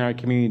happening is in our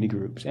community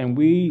groups. And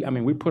we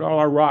put all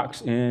our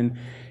rocks in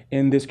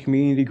this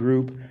community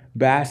group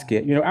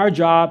basket. Our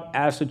job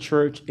as a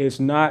church is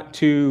not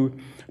to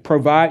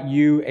provide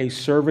you a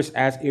service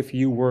as if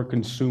you were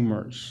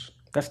consumers.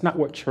 That's not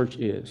what church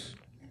is.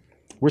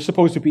 We're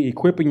supposed to be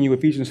equipping you.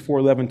 Ephesians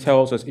 4:11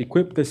 tells us,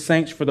 equip the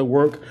saints for the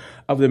work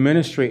of the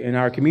ministry. And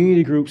our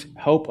community groups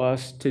help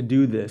us to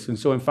do this. And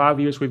so in 5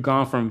 years, we've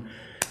gone from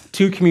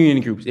 2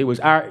 community groups. It was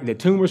the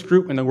Tumors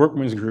group and the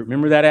Workmen's group.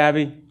 Remember that,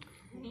 Abby?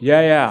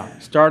 Yeah.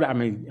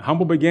 Started,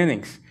 humble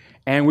beginnings.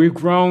 And we've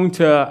grown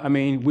to,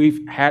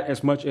 we've had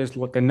as much as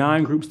the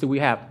 9 groups that we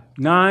have.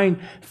 9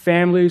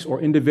 families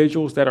or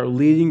individuals that are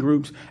leading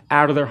groups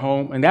out of their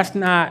home. And that's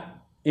not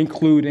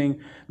including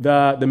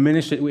the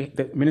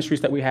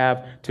ministries that we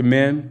have to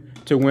men,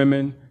 to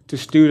women, to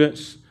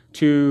students,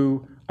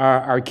 to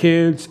our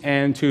kids,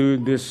 and to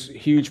this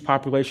huge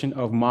population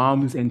of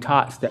moms and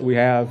tots that we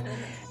have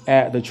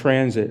at the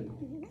Transit.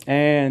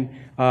 And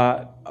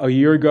a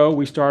year ago,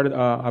 we started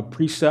a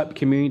precept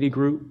community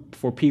group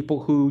for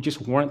people who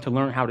just wanted to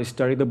learn how to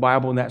study the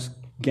Bible, and that's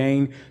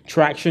gained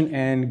traction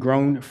and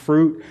grown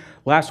fruit.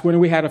 Last winter,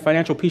 we had a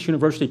Financial Peace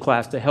University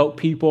class to help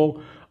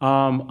people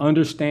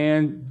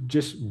understand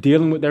just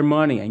dealing with their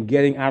money and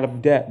getting out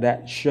of debt.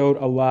 That showed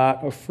a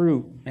lot of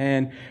fruit.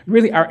 And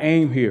really our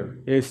aim here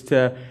is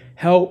to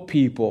help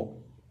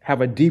people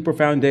have a deeper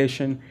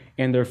foundation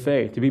in their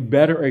faith, to be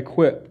better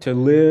equipped to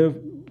live,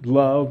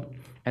 love,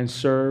 and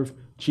serve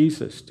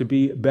Jesus, to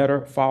be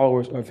better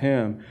followers of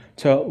him,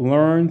 to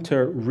learn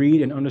to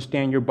read and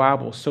understand your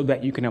Bible so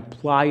that you can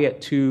apply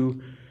it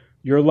to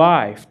your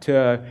life,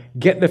 to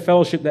get the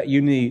fellowship that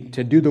you need,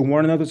 to do the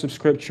one another's of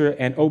Scripture,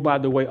 and oh, by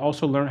the way,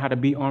 also learn how to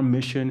be on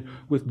mission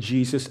with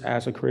Jesus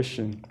as a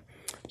Christian.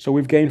 So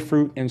we've gained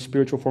fruit in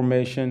spiritual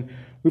formation.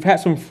 We've had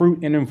some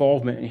fruit in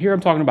involvement. And here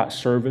I'm talking about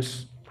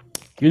service.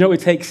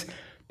 It takes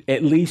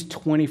at least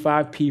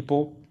 25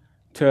 people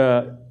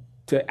to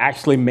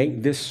actually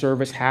make this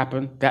service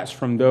happen. That's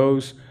from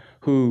those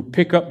who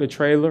pick up the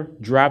trailer,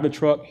 drive the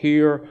truck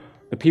here,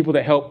 the people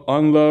that help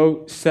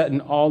unload,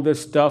 setting all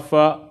this stuff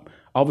up,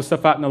 all the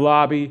stuff out in the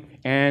lobby,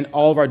 and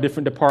all of our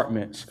different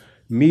departments.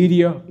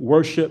 Media,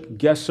 worship,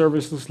 guest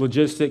services,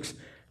 logistics,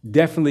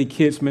 definitely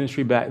kids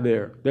ministry back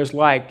there. There's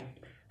like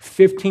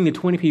 15 to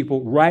 20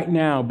 people right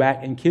now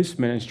back in kids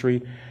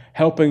ministry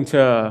helping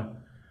to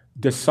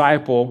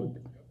disciple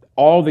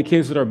all the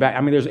kids that are back.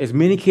 There's as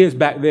many kids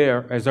back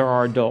there as there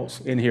are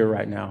adults in here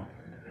right now.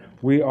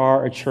 We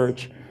are a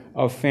church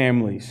of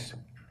families.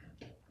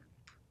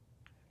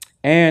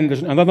 And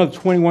there's another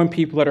 21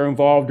 people that are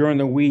involved during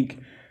the week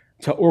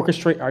to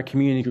orchestrate our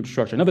community group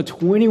structure. Another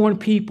 21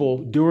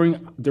 people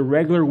during the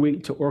regular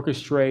week to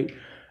orchestrate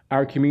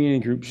our community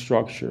group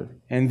structure.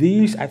 And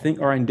these, I think,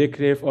 are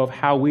indicative of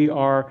how we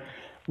are.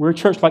 We're a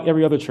church like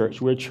every other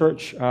church. We're a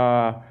church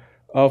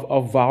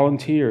of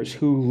volunteers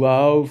who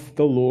love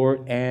the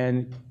Lord,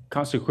 and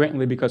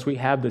consequently, because we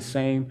have the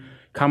same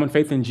common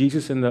faith in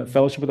Jesus and the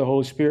fellowship of the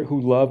Holy Spirit,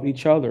 who love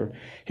each other.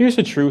 Here's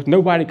the truth.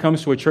 Nobody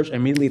comes to a church and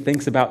immediately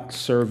thinks about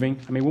serving.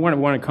 We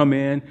want to come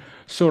in,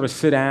 sort of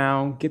sit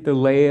down, get the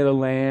lay of the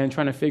land,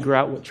 trying to figure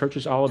out what church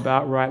is all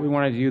about, right? We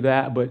want to do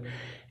that. But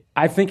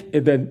I think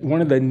that one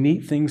of the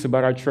neat things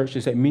about our church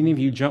is that many of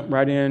you jump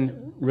right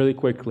in really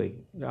quickly.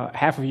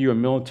 Half of you are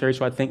military,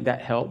 so I think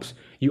that helps.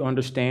 You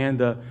understand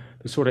the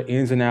sort of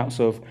ins and outs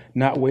of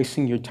not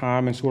wasting your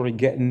time and sort of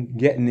getting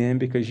in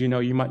because you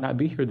might not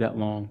be here that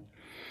long.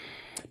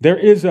 There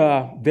is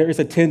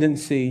a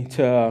tendency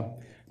to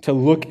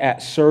look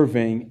at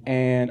serving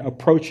and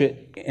approach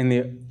it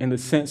in the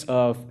sense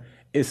of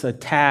it's a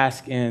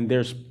task and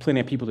there's plenty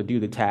of people to do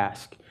the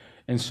task.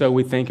 And so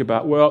we think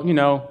about,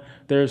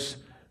 there's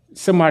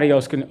somebody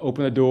else can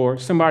open the door,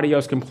 somebody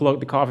else can plug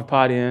the coffee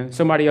pot in,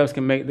 somebody else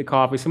can make the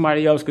coffee,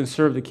 somebody else can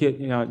serve the kid,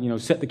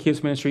 set the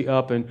kids ministry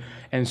up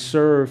and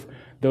serve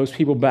those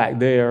people back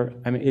there.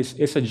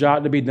 It's a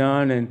job to be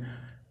done, and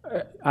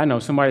I know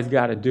somebody's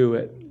got to do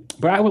it.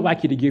 But I would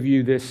like you to give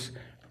you this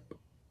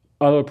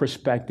other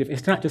perspective.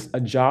 It's not just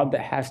a job that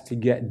has to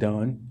get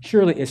done.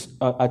 Surely it's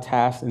a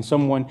task and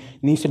someone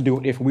needs to do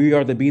it if we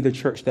are to be the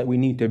church that we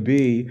need to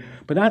be.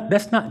 But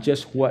that's not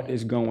just what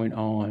is going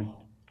on.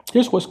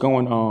 Here's what's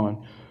going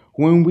on.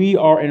 When we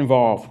are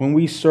involved, when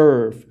we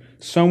serve,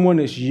 someone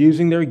is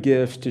using their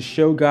gifts to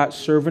show God's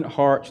servant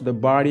heart to the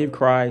body of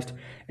Christ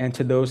and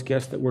to those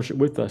guests that worship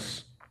with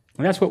us.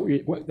 And that's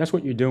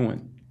what you're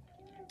doing.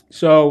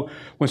 So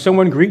when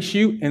someone greets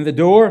you in the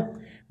door,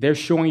 they're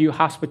showing you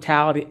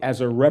hospitality as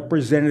a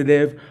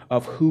representative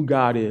of who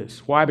God is.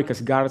 Why?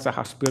 Because God is a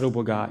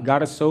hospitable God.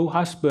 God is so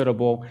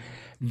hospitable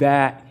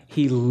that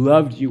he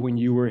loved you when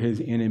you were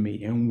his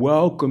enemy and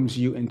welcomes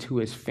you into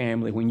his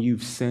family when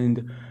you've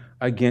sinned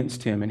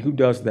against him. And who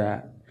does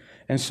that?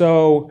 And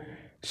so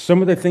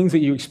Some of the things that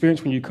you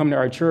experience when you come to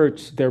our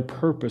church, they're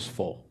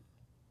purposeful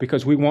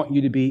because we want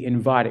you to be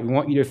invited. We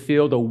want you to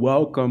feel the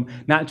welcome,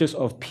 not just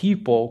of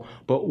people,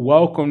 but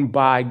welcomed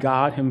by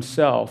God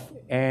himself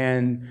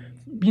and,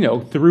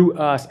 through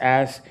us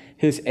as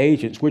his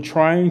agents. We're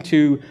trying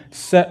to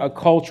set a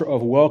culture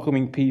of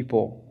welcoming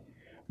people.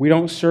 We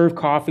don't serve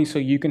coffee so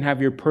you can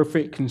have your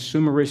perfect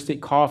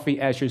consumeristic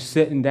coffee as you're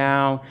sitting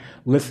down,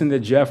 listening to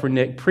Jeff or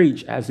Nick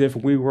preach as if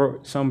we were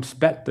some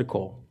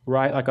spectacle,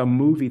 right? Like a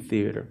movie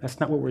theater. That's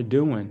not what we're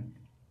doing.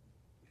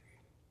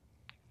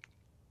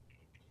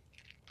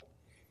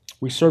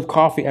 We serve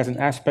coffee as an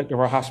aspect of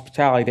our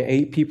hospitality to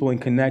aid people in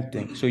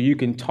connecting so you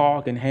can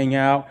talk and hang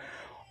out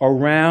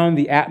around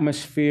the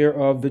atmosphere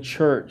of the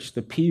church,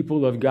 the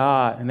people of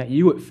God, and that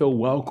you would feel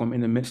welcome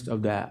in the midst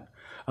of that.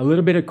 A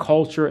little bit of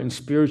culture and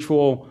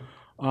spiritual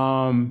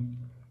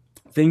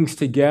things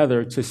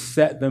together to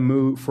set the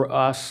mood for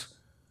us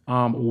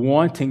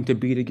wanting to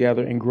be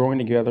together and growing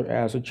together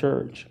as a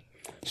church.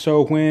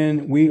 So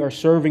when we are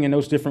serving in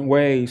those different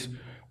ways,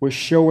 we're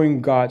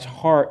showing God's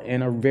heart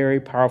in a very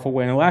powerful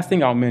way. And the last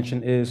thing I'll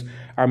mention is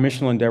our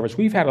missional endeavors.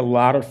 We've had a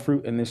lot of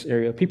fruit in this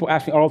area. People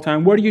ask me all the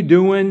time, what are you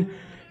doing?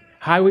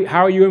 How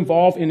are you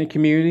involved in the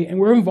community? And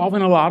we're involved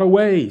in a lot of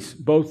ways,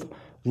 both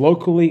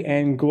locally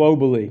and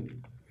globally.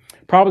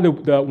 Probably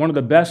one of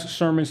the best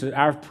sermons that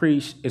I've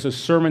preached is a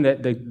sermon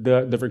that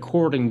the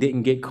recording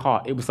didn't get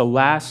caught. It was the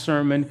last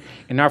sermon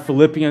in our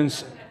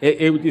Philippians.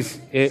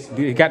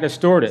 It got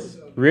distorted,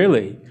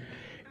 really.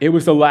 It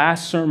was the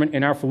last sermon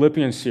in our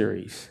Philippians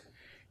series.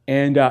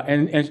 And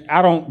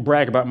I don't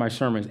brag about my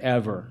sermons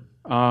ever.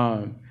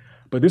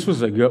 But this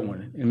was a good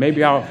one. And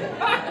maybe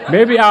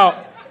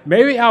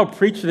I'll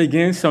preach it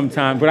again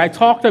sometime. But I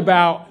talked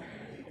about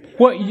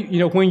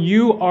when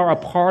you are a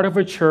part of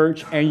a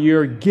church and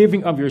you're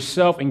giving of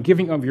yourself and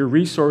giving of your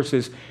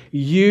resources,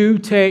 you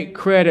take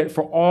credit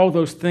for all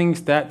those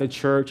things that the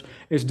church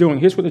is doing.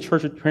 Here's what the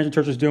Transient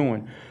Church is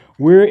doing.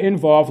 We're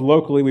involved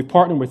locally. We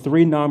partner with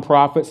 3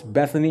 nonprofits: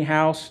 Bethany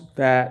House,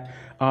 that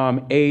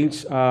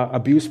aids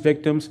abuse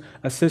victims;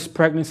 Assist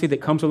Pregnancy,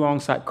 that comes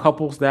alongside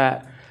couples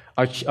that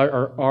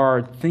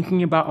are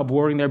thinking about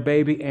aborting their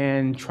baby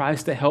and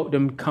tries to help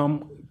them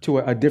come to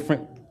a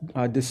different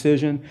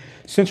decision;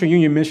 Central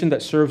Union Mission,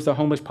 that serves the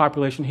homeless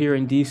population here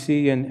in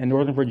D.C. and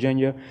Northern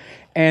Virginia.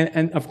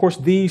 And of course,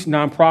 these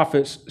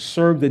nonprofits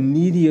serve the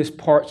neediest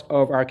parts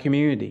of our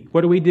community.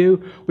 What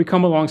do? We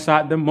come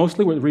alongside them,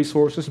 mostly with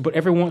resources, but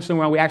every once in a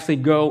while we actually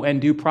go and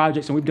do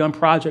projects. And we've done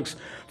projects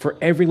for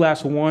every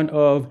last one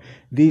of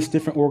these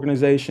different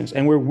organizations,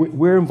 and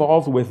we're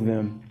involved with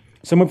them.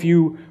 Some of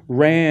you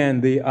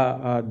ran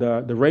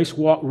the race,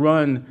 walk,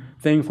 run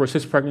thing for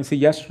Assist Pregnancy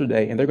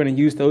yesterday, and they're going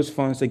to use those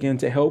funds again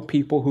to help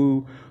people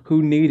who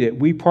need it.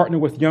 We partner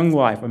with Young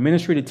Life, a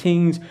ministry to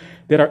teens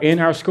that are in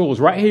our schools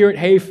right here at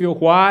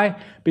Hayfield. Why?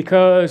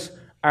 Because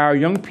our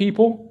young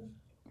people,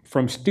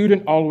 from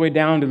student all the way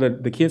down to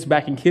the kids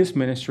back in kids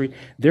ministry,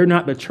 they're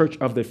not the church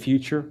of the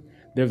future.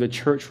 They're the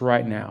church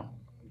right now.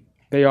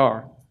 They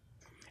are.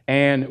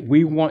 And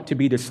we want to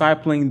be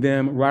discipling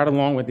them right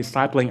along with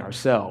discipling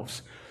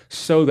ourselves,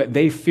 so that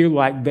they feel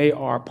like they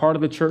are part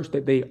of the church,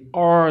 that they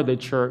are the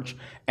church,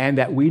 and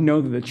that we know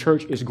that the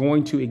church is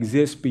going to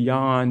exist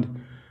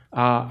beyond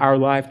our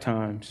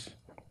lifetimes.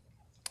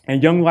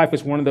 And Young Life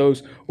is one of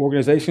those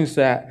organizations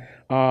that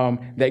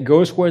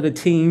goes where the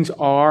teens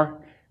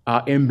are,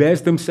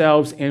 embeds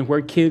themselves in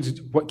what kids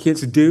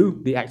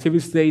do, the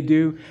activities they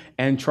do,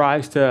 and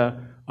tries to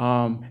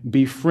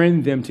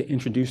befriend them to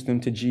introduce them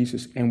to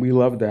Jesus. And we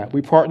love that.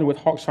 We partner with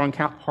Heart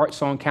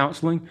Song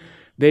Counseling.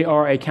 They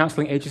are a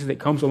counseling agency that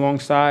comes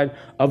alongside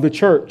of the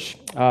church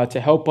to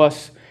help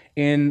us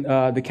in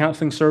the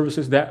counseling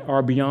services that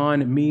are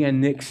beyond me and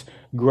Nick's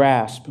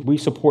grasp. We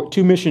support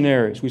 2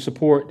 missionaries. We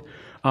support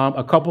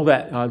a couple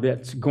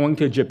that's going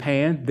to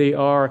Japan. They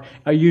are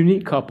a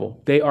unique couple.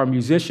 They are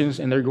musicians,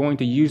 and they're going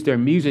to use their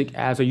music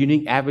as a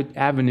unique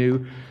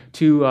avenue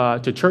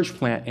to church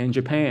plant in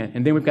Japan.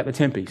 And then we've got the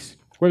Tempies.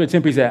 Where are the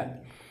Tempies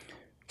at?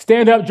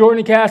 Stand up, Jordan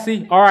and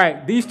Cassie. All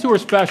right, these 2 are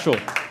special.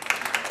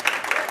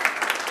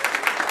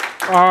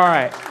 All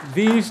right,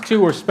 these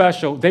 2 are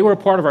special. They were a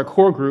part of our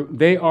core group.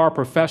 They are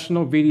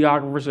professional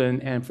videographers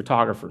and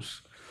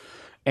photographers.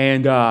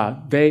 And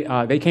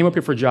they came up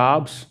here for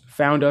jobs,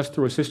 found us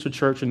through a sister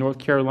church in North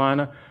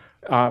Carolina,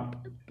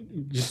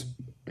 just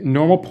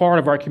normal part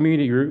of our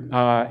community group,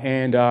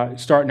 and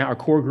starting out our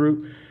core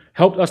group.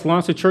 Helped us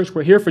launch the church.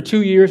 We're here for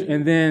 2 years,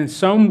 and then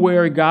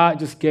somewhere God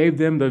just gave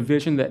them the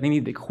vision that they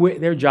need to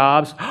quit their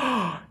jobs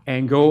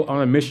and go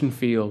on a mission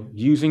field,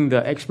 using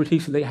the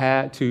expertise that they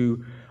had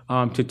to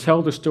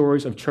tell the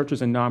stories of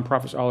churches and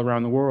nonprofits all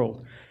around the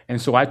world. And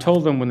so I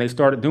told them when they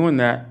started doing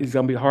that, it's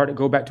going to be hard to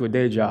go back to a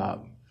day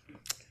job.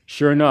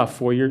 Sure enough,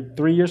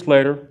 3 years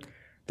later,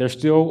 they're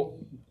still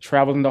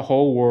traveling the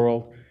whole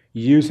world,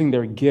 using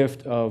their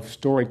gift of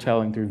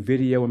storytelling through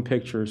video and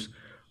pictures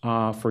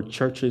for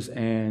churches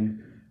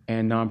and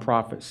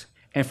nonprofits.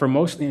 And for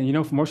most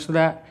of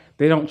that,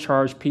 they don't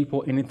charge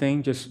people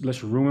anything, just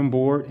let's room and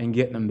board and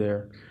get them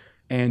there.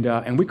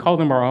 And we call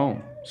them our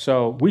own.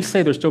 So we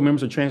say they're still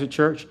members of Transit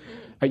Church.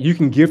 You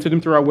can give to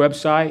them through our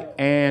website,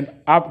 and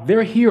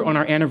they're here on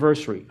our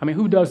anniversary. I mean,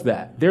 who does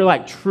that? They're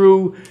like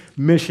true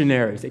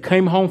missionaries. They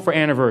came home for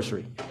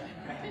anniversary.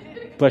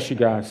 Bless you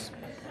guys.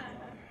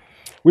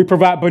 We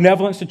provide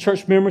benevolence to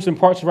church members in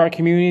parts of our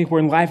community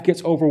where life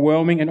gets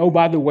overwhelming. And oh,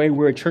 by the way,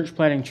 we're a church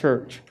planting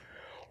church.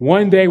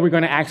 One day we're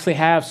going to actually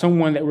have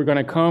someone that we're going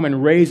to come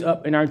and raise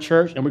up in our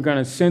church, and we're going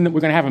to send them.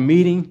 We're going to have a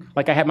meeting,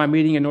 like I had my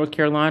meeting in North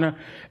Carolina,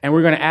 and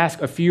we're going to ask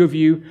a few of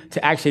you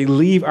to actually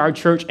leave our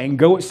church and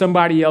go with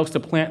somebody else to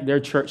plant their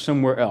church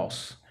somewhere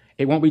else.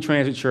 It won't be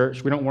Transit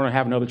Church. We don't want to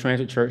have another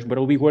Transit Church, but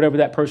it'll be whatever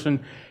that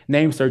person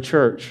names their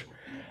church.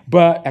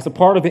 But as a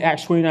part of the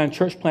Acts 29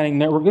 Church Planting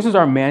Network, this is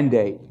our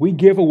mandate. We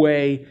give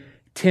away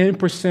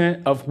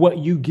 10% of what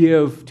you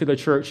give to the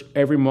church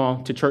every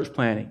month to church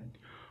planting.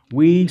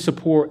 We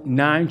support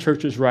 9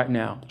 churches right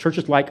now,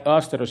 churches like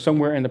us that are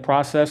somewhere in the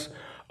process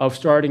of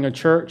starting a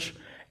church,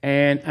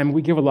 and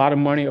we give a lot of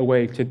money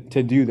away to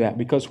do that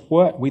because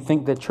we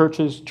think that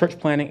church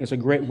planting is a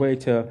great way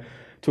to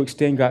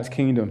extend God's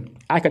kingdom.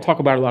 I could talk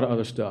about a lot of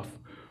other stuff.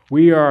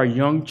 We are a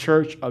young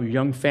church of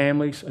young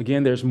families.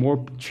 Again, there's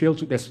more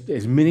children. There's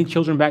as many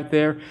children back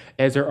there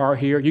as there are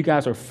here. You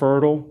guys are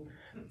fertile.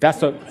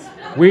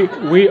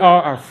 We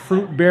are a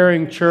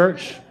fruit-bearing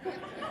church.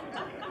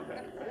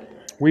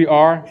 We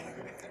are.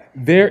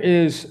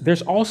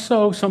 There's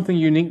also something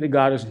unique that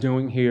God is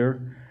doing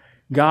here.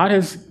 God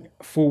has,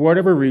 for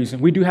whatever reason,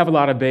 we do have a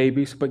lot of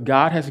babies, but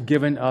God has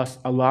given us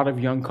a lot of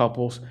young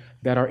couples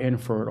that are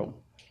infertile.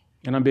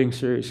 And I'm being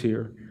serious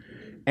here.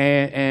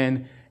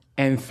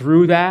 And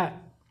through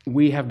that,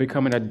 we have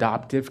become an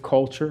adoptive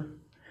culture.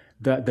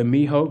 The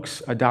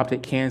Mihokes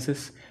adopted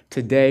Kansas.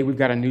 Today, we've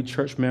got a new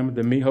church member.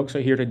 The Mihokes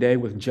are here today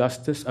with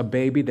Justice, a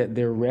baby that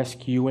they're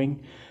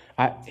rescuing.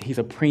 He's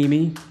a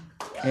preemie,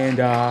 and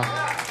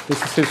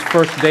this is his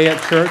first day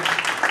at church.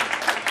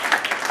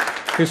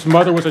 His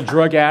mother was a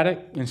drug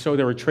addict, and so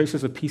there were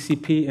traces of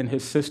PCP in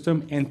his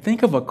system. And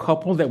think of a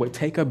couple that would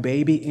take a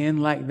baby in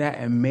like that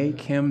and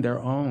make him their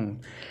own.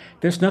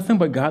 There's nothing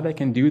but God that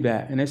can do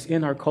that, and it's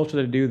in our culture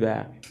to do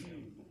that.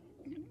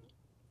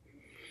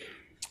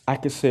 I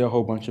could say a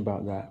whole bunch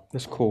about that.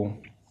 That's cool.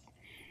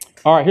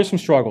 All right, here's some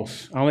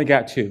struggles. I only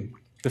got 2.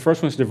 The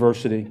first one's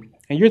diversity.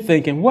 And you're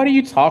thinking, what are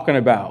you talking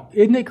about?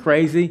 Isn't it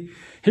crazy?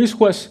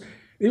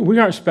 We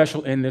aren't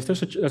special in this.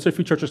 There's a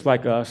few churches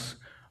like us,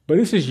 but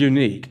this is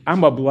unique.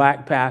 I'm a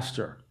black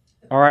pastor.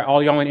 All right,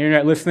 all y'all on the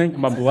internet listening,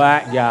 I'm a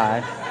black guy.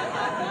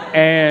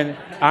 And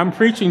I'm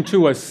preaching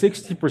to a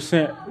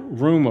 60%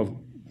 room of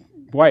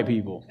white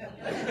people.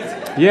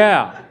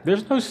 Yeah,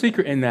 there's no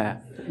secret in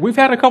that. We've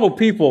had a couple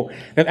people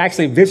that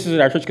actually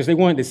visited our church because they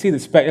wanted to see the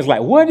spec. It's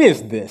like, what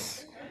is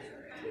this?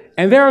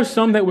 And there are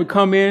some that would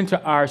come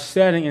into our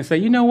setting and say,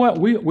 you know what,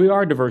 we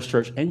are a diverse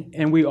church,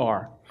 and we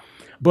are.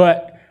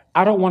 But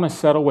I don't want to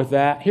settle with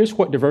that. Here's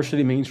what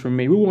diversity means for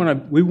me.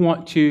 We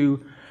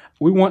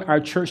want our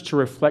church to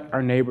reflect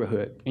our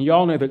neighborhood. And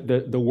y'all know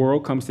that the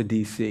world comes to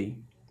D.C.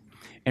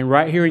 And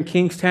right here in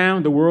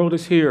Kingstown, the world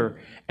is here.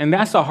 And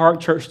that's a hard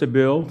church to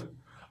build.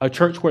 A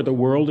church where the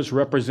world is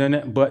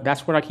represented, but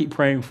that's what I keep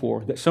praying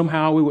for, that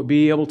somehow we would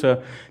be able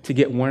to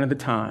get one at a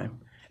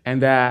time,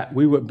 and that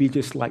we would be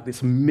just like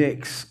this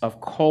mix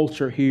of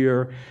culture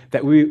here,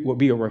 that we would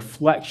be a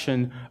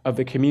reflection of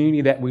the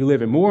community that we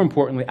live in. More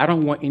importantly, I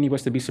don't want any of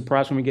us to be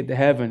surprised when we get to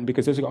heaven,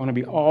 because there's going to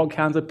be all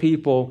kinds of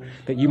people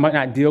that you might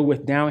not deal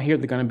with down here.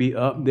 They're going to be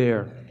up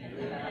there.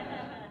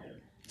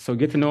 So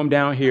get to know them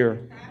down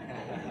here.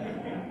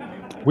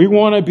 We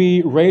want to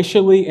be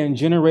racially and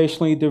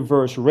generationally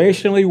diverse.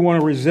 Racially, we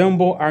want to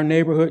resemble our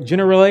neighborhood.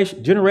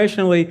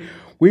 Generationally,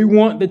 we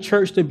want the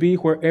church to be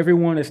where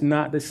everyone is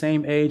not the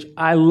same age.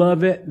 I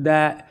love it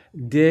that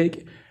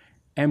Dick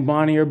and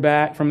Bonnie are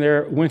back from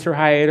their winter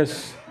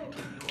hiatus.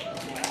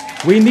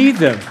 We need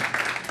them.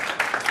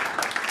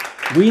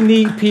 We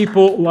need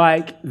people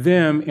like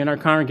them in our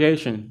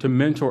congregation to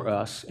mentor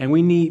us. And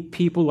we need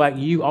people like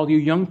you, all you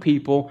young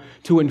people,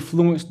 to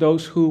influence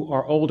those who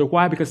are older.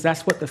 Why? Because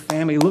that's what the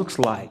family looks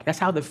like. That's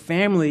how the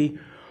family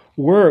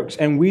works.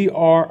 And we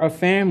are a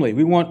family.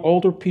 We want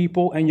older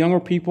people and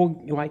younger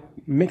people like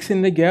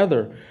mixing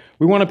together.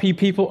 We want to be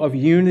people of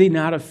unity,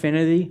 not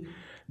affinity.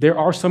 There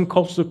are some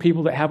cultures of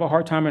people that have a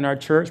hard time in our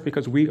church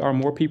because we are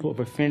more people of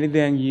affinity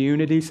than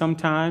unity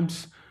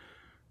sometimes.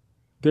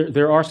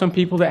 There are some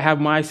people that have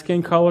my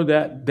skin color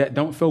that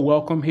don't feel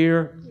welcome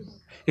here.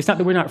 It's not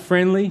that we're not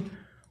friendly,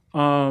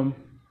 but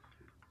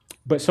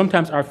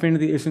sometimes our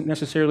affinity isn't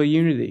necessarily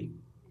unity.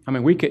 I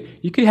mean,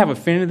 you could have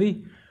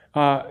affinity,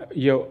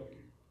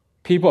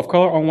 people of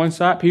color on one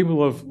side,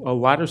 people of a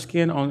lighter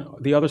skin on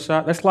the other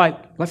side. That's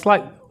like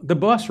the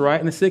bus, right?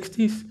 In the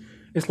 60s,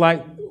 it's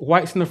like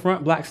whites in the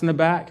front, blacks in the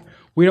back.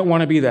 We don't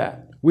want to be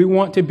that. We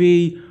want to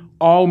be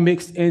all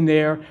mixed in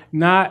there,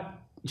 not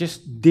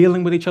just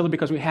dealing with each other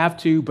because we have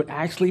to, but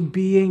actually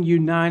being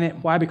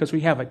united. Why? Because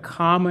we have a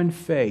common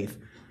faith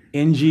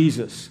in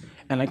Jesus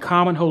and a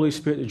common Holy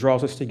Spirit that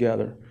draws us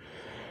together.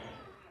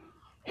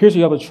 Here's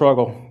the other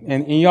struggle,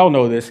 and y'all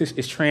know this,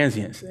 it's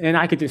transience. And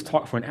I could just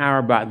talk for an hour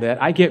about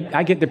that. I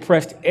get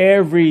depressed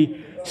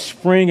every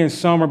spring and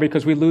summer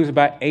because we lose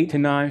about 8 to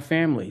 9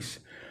 families.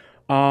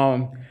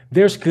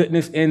 There's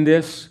goodness in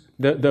this.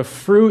 The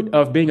fruit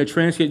of being a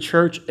transient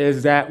church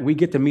is that we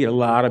get to meet a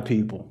lot of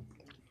people.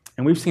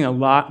 And we've seen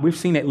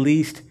at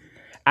least,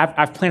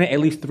 I've planted at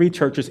least 3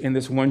 churches in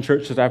this one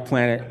church that I've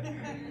planted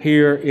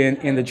here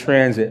in the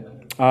transit.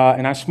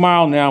 And I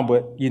smile now,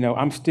 but,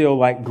 I'm still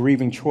like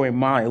grieving Troy and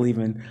Molly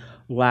leaving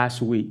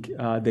last week.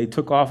 They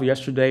took off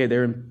yesterday.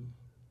 They're in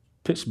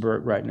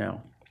Pittsburgh right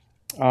now.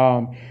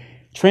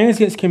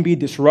 Transients can be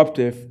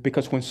disruptive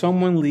because when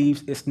someone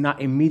leaves, it's not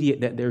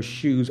immediate that their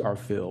shoes are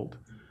filled.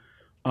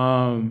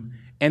 And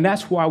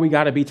that's why we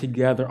got to be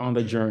together on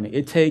the journey.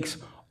 It takes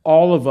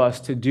all of us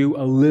to do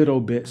a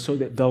little bit so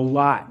that the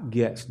lot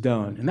gets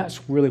done. And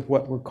that's really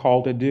what we're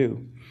called to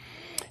do.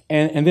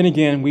 And then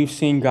again, we've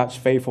seen God's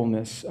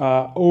faithfulness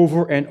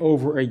over and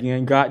over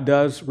again. God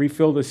does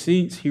refill the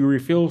seats. He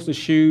refills the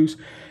shoes.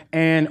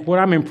 And what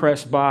I'm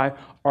impressed by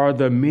are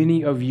the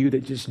many of you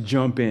that just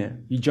jump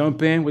in. You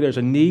jump in where there's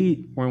a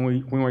need, when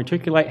we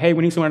articulate, hey,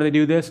 we need somebody to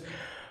do this.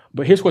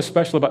 But here's what's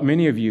special about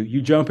many of you.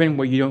 You jump in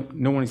where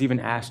no one has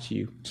even asked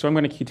you. So I'm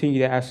going to continue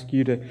to ask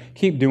you to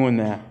keep doing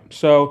that.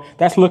 So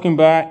that's looking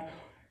back.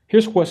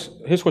 Here's what's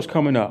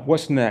coming up.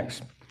 What's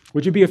next?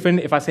 Would you be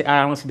offended if I say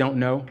I honestly don't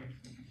know?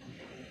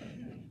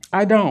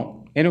 I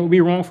don't. And it would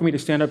be wrong for me to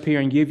stand up here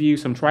and give you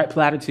some trite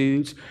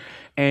platitudes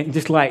and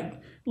just like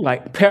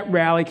pep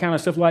rally kind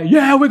of stuff like,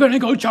 yeah, we're going to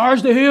go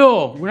charge the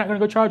hill. We're not going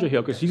to go charge a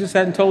hill because Jesus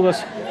hadn't told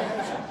us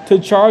to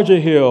charge a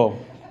hill.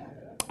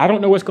 I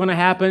don't know what's going to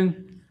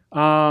happen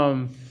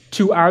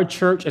to our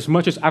church as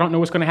much as I don't know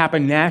what's going to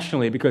happen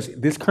nationally because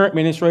this current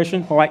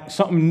administration, like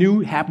something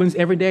new happens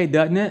every day,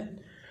 doesn't it?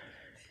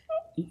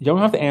 You don't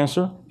have to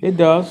answer. It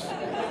does.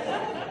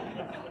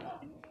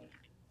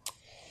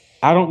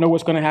 I don't know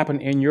what's going to happen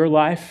in your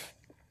life,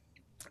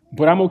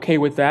 but I'm okay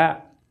with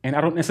that. And I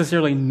don't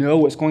necessarily know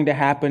what's going to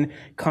happen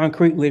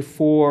concretely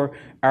for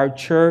our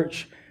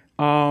church.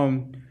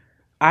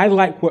 I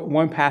like what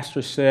one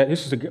pastor said.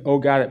 This is an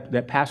old guy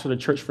that pastored the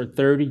church for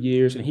 30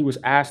 years, and he was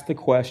asked the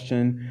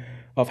question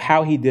of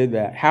how he did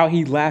that, how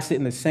he lasted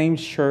in the same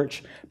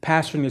church,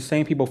 pastoring the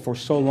same people for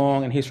so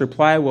long. And his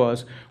reply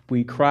was,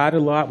 we cried a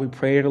lot, we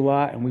prayed a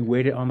lot, and we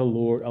waited on the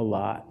Lord a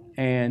lot.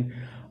 And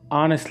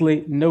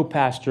honestly, no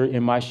pastor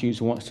in my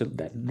shoes wants to,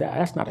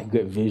 that's not a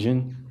good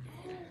vision.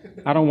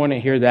 I don't want to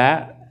hear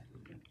that.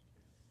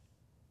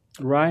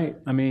 Right?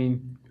 I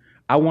mean,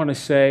 I want to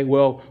say,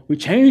 well, we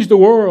changed the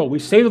world. We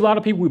saved a lot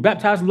of people. We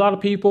baptized a lot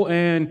of people,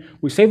 and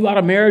we saved a lot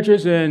of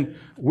marriages, and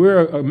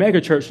we're a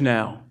mega church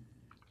now.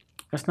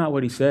 That's not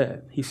what he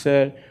said. He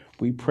said,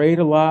 we prayed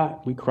a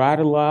lot, we cried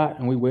a lot,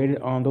 and we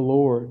waited on the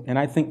Lord. And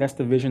I think that's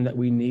the vision that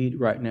we need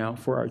right now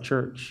for our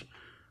church.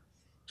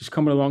 Just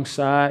coming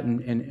alongside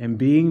and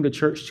being the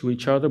church to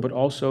each other, but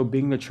also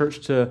being the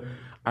church to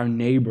our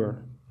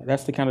neighbor.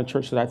 That's the kind of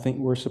church that I think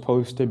we're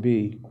supposed to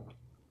be.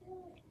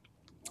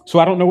 So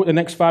I don't know what the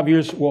next 5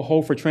 years will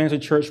hold for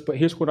Transit Church, but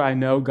here's what I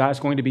know. God's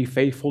going to be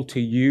faithful to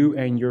you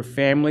and your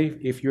family.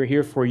 If you're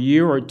here for a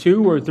year or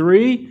 2 or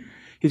 3,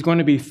 He's going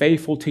to be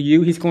faithful to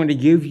you. He's going to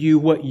give you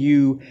what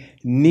you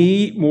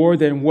need more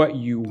than what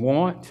you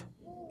want.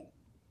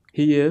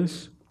 He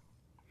is.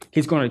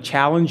 He's going to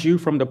challenge you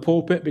from the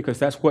pulpit because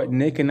that's what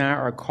Nick and I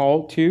are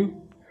called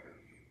to.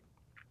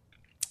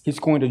 He's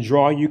going to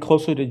draw you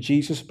closer to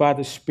Jesus by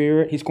the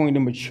Spirit. He's going to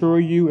mature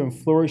you and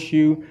flourish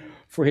you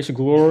for His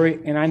glory.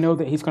 And I know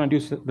that He's going to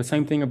do the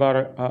same thing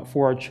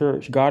for our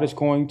church. God is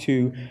going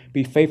to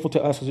be faithful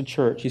to us as a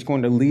church. He's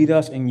going to lead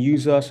us and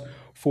use us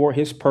for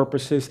His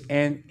purposes.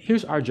 And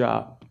here's our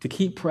job, to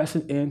keep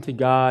pressing into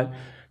God,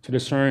 to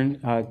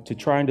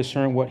try and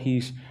discern what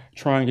He's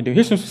trying to do.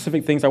 Here's some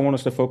specific things I want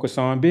us to focus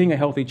on. Being a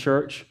healthy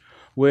church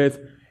with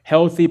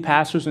healthy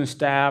pastors and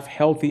staff,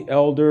 healthy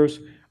elders,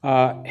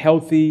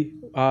 healthy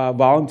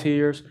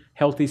volunteers,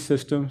 healthy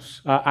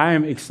systems. I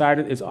am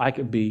excited as I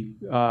could be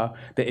that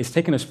it's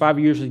taken us 5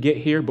 years to get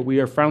here, but we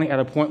are finally at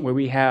a point where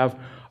we have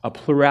a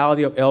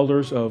plurality of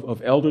elders,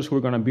 of elders who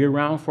are going to be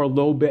around for a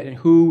little bit, and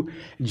who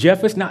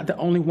Jeff is not the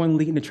only one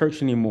leading the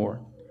church anymore.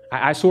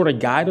 I sort of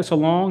guide us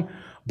along,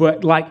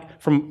 but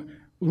like from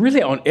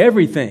really on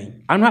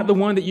everything. I'm not the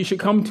one that you should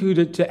come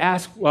to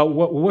ask, well,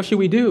 what should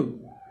we do?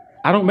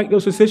 I don't make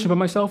those decisions by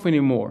myself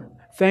anymore.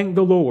 Thank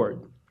the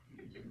Lord.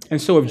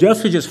 And so if Jeff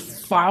should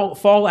just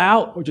fall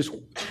out or just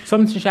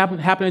something should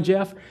happen to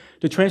Jeff,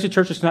 the Transit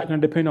Church is not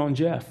going to depend on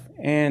Jeff.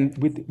 And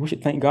we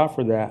should thank God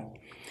for that.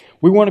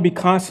 We want to be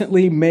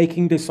constantly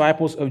making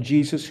disciples of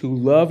Jesus who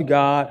love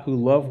God, who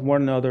love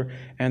one another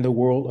and the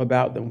world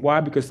about them. Why?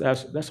 Because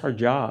that's our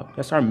job.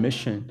 That's our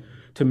mission,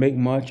 to make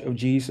much of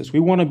Jesus.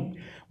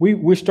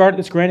 We started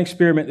this grand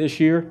experiment this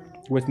year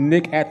with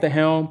Nick at the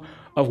helm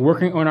of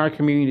working on our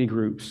community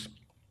groups.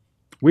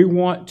 We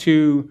want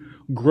to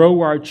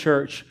grow our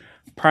church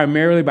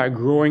primarily by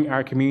growing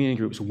our community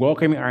groups,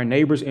 welcoming our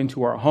neighbors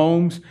into our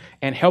homes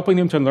and helping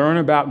them to learn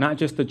about not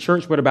just the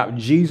church, but about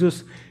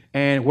Jesus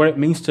and what it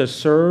means to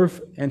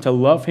serve and to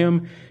love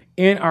Him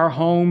in our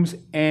homes,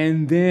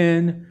 and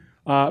then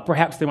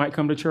perhaps they might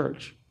come to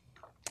church.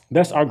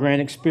 That's our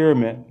grand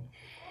experiment.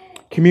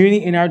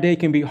 Community in our day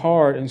can be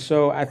hard, and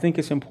so I think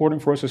it's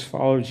important for us as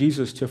followers of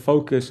Jesus to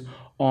focus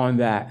on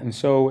that. And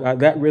so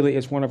that really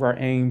is one of our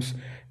aims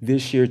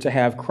this year, to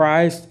have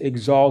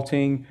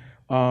Christ-exalting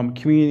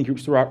community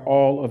groups throughout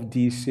all of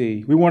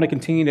DC. We want to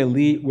continue to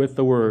lead with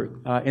the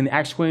Word. In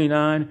Acts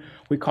 29,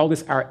 we call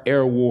this our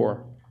air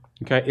war.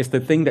 Okay, it's the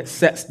thing that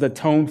sets the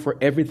tone for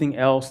everything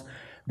else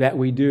that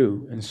we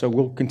do. And so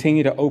we'll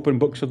continue to open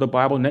books of the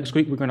Bible. Next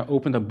week, we're going to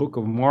open the book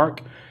of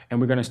Mark, and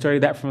we're going to study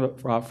that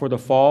for the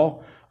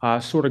fall,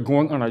 sort of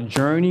going on a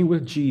journey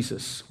with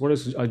Jesus. What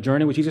does a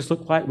journey with Jesus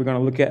look like? We're going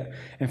to look at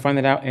and find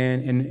that out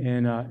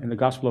in the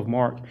Gospel of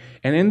Mark.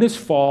 And in this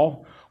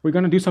fall, we're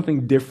going to do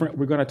something different.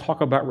 We're going to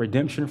talk about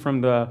redemption from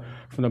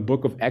the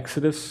book of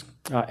Exodus.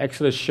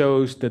 Exodus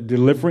shows the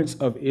deliverance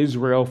of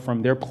Israel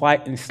from their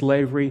plight and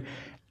slavery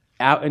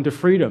out into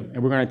freedom.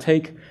 And we're going to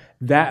take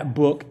that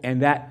book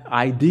and that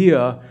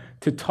idea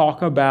to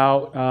talk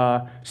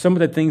about some of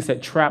the things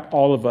that trap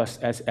all of us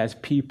as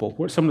people.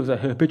 What are some of the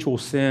habitual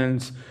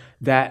sins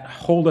that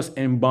hold us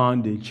in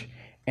bondage?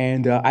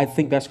 And I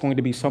think that's going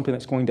to be something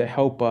that's going to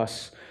help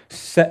us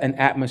set an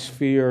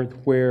atmosphere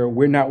where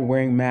we're not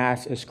wearing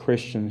masks as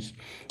Christians.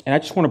 And I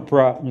just want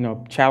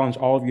to challenge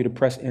all of you to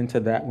press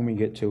into that when we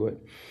get to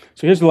it.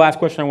 So here's the last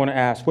question I want to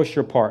ask. What's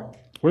your part?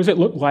 What does it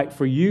look like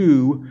for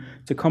you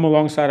to come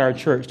alongside our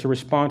church to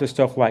respond to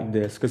stuff like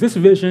this? Because this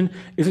vision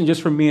isn't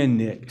just for me and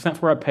Nick. It's not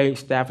for our paid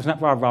staff. It's not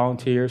for our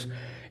volunteers.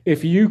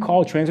 If you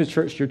call Transit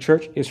Church your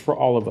church, it's for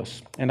all of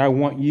us. And I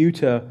want you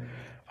to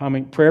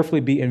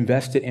prayerfully be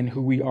invested in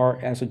who we are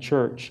as a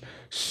church,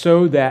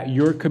 so that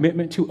your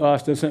commitment to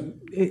us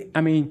you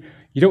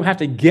don't have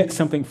to get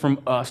something from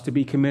us to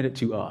be committed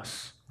to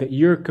us. That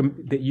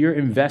you're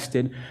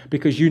invested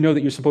because you know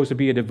that you're supposed to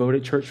be a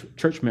devoted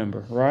church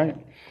member, right?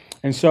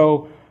 And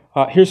so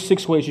here's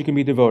 6 ways you can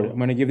be devoted. I'm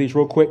going to give these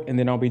real quick, and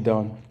then I'll be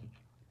done.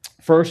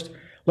 First,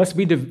 let's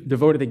be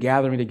devoted to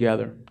gathering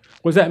together.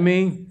 What does that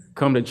mean?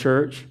 Come to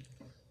church.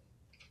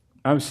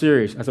 I'm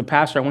serious. As a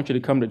pastor, I want you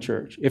to come to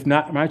church. If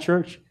not my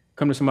church,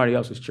 come to somebody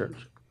else's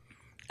church.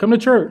 Come to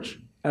church.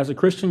 As a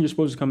Christian, you're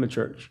supposed to come to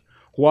church.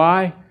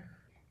 Why?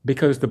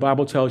 Because the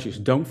Bible tells you,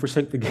 don't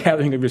forsake the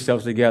gathering of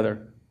yourselves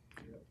together,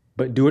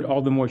 but do it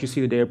all the more as you see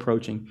the day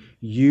approaching.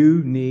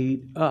 You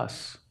need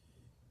us.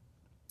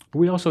 But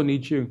we also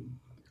need you.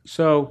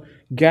 So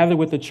gather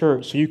with the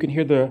church so you can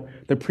hear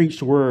the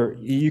preached word.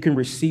 You can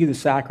receive the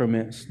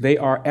sacraments. They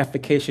are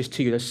efficacious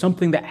to you. There's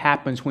something that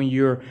happens when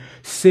you're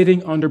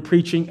sitting under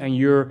preaching and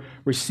you're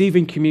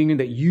receiving communion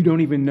that you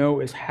don't even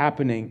know is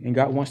happening. And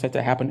God wants that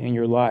to happen in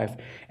your life.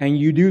 And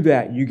you do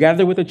that. You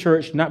gather with the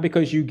church, not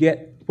because you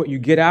get what you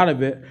get out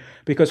of it,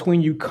 because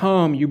when you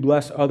come, you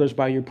bless others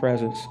by your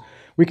presence.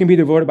 We can be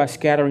devoted by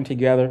scattering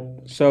together.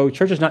 So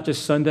church is not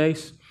just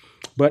Sundays,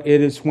 but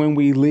it is when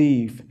we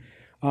leave.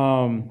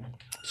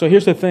 So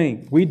here's the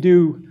thing.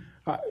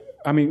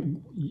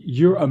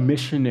 You're a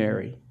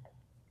missionary.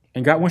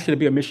 And God wants you to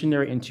be a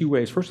missionary in 2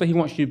 ways. Firstly, He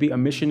wants you to be a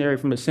missionary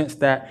from the sense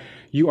that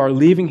you are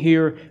leaving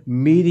here,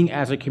 meeting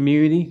as a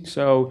community.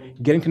 So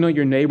getting to know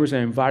your neighbors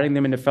and inviting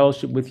them into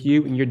fellowship with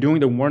you. And you're doing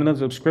the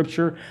wonders of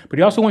Scripture. But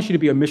He also wants you to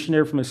be a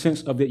missionary from the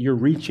sense of that you're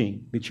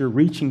reaching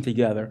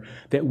together,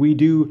 that we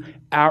do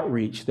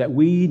outreach, that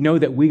we know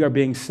that we are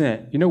being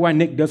sent. You know why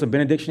Nick does a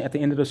benediction at the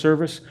end of the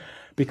service?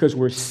 Because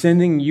we're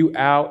sending you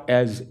out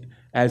as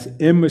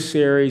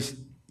emissaries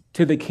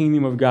to the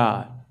kingdom of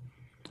God,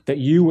 that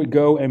you would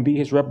go and be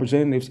His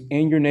representatives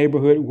in your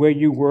neighborhood, where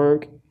you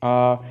work,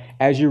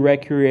 as you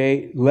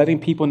recreate, letting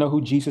people know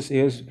who Jesus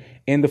is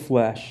in the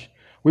flesh.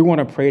 We want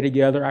to pray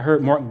together. I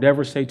heard Mark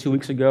Dever say 2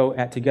 weeks ago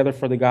at Together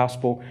for the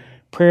Gospel,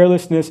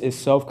 prayerlessness is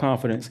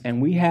self-confidence.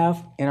 And we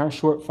have, in our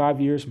short 5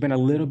 years, been a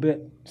little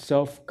bit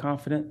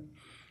self-confident.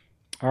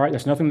 All right,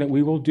 there's nothing that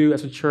we will do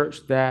as a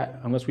church that,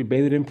 unless we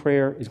bathe it in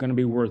prayer, is going to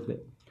be worth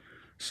it.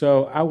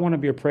 So I want to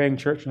be a praying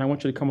church, and I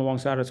want you to come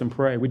alongside us and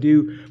pray.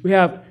 We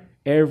have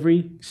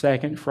every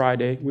second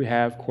Friday, we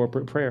have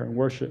corporate prayer and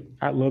worship.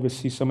 I'd love to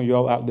see some of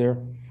y'all out there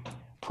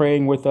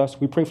praying with us.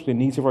 We pray for the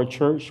needs of our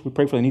church. We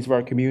pray for the needs of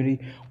our community.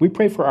 We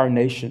pray for our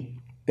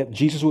nation, that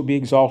Jesus would be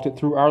exalted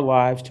through our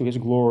lives to His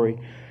glory.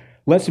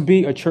 Let's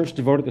be a church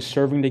devoted to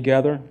serving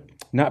together,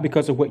 not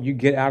because of what you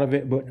get out of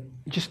it, but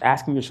just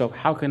asking yourself,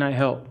 how can I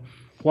help?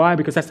 Why?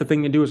 Because that's the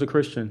thing to do as a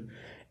Christian.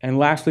 And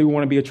lastly, we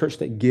want to be a church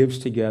that gives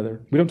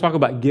together. We don't talk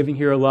about giving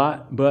here a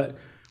lot, but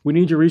we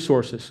need your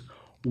resources.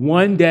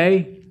 One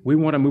day, we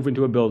want to move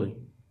into a building.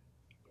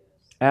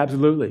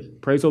 Absolutely.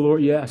 Praise the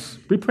Lord, yes.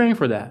 Be praying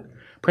for that.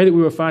 Pray that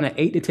we will find an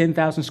 8,000 to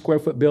 10,000 square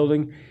foot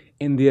building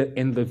in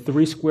the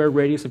 3 square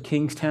radius of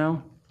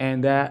Kingstown,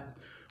 and that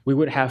we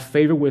would have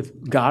favor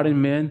with God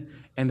and men,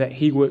 and that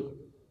He would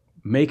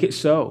make it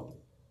so.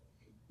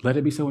 Let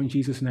it be so in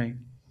Jesus'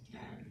 name.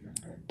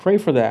 Pray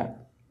for that.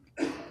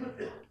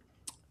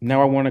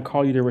 Now I want to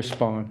call you to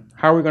respond.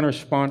 How are we going to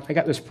respond? I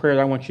got this prayer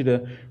that I want you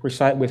to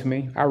recite with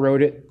me. I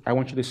wrote it. I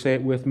want you to say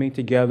it with me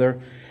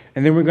together.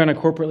 And then we're going to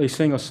corporately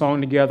sing a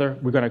song together.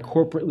 We're going to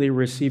corporately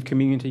receive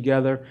communion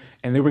together.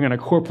 And then we're going to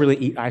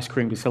corporately eat ice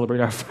cream to celebrate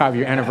our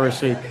 5-year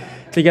anniversary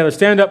together.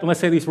 Stand up and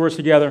let's say these words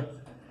together.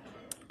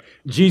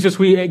 Jesus,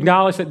 we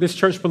acknowledge that this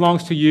church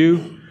belongs to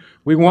you.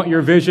 We want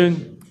your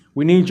vision.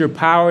 We need your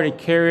power to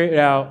carry it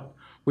out.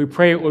 We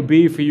pray it will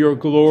be for your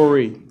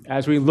glory.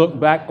 As we look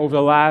back over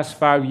the last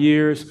 5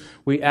 years,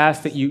 we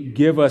ask that you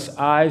give us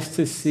eyes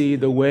to see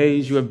the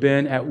ways you have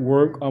been at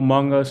work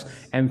among us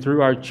and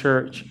through our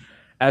church.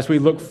 As we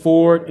look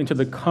forward into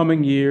the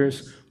coming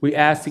years, we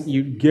ask that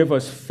you give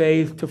us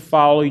faith to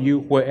follow you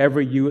wherever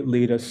you would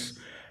lead us.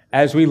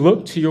 As we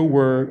look to your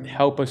word,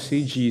 help us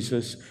see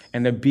Jesus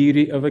and the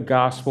beauty of the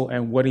gospel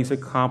and what he's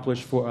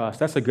accomplished for us.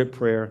 That's a good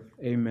prayer.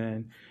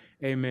 Amen.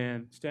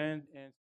 Amen. Stand and